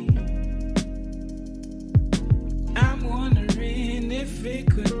dream. I'm wondering if it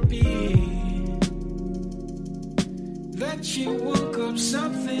could be that you woke up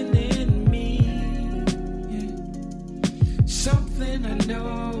something in me, something I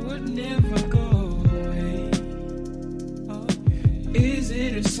know would never go away. Is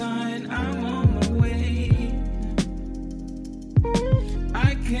it a sign I'm on my way?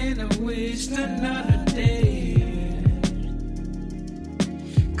 I can't waste another day.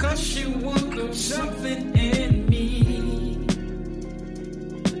 'Cause you woke up something in me,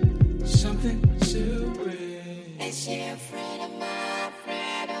 something so great. It's your friend of mine,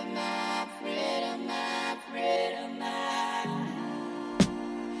 friend of mine, friend of mine, friend of mine.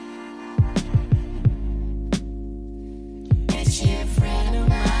 It's your friend of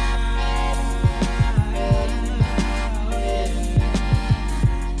mine.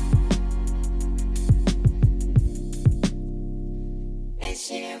 It's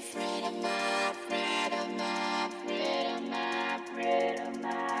your friend of mine, friend of mine, friend of mine, friend of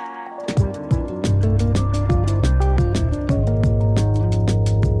mine.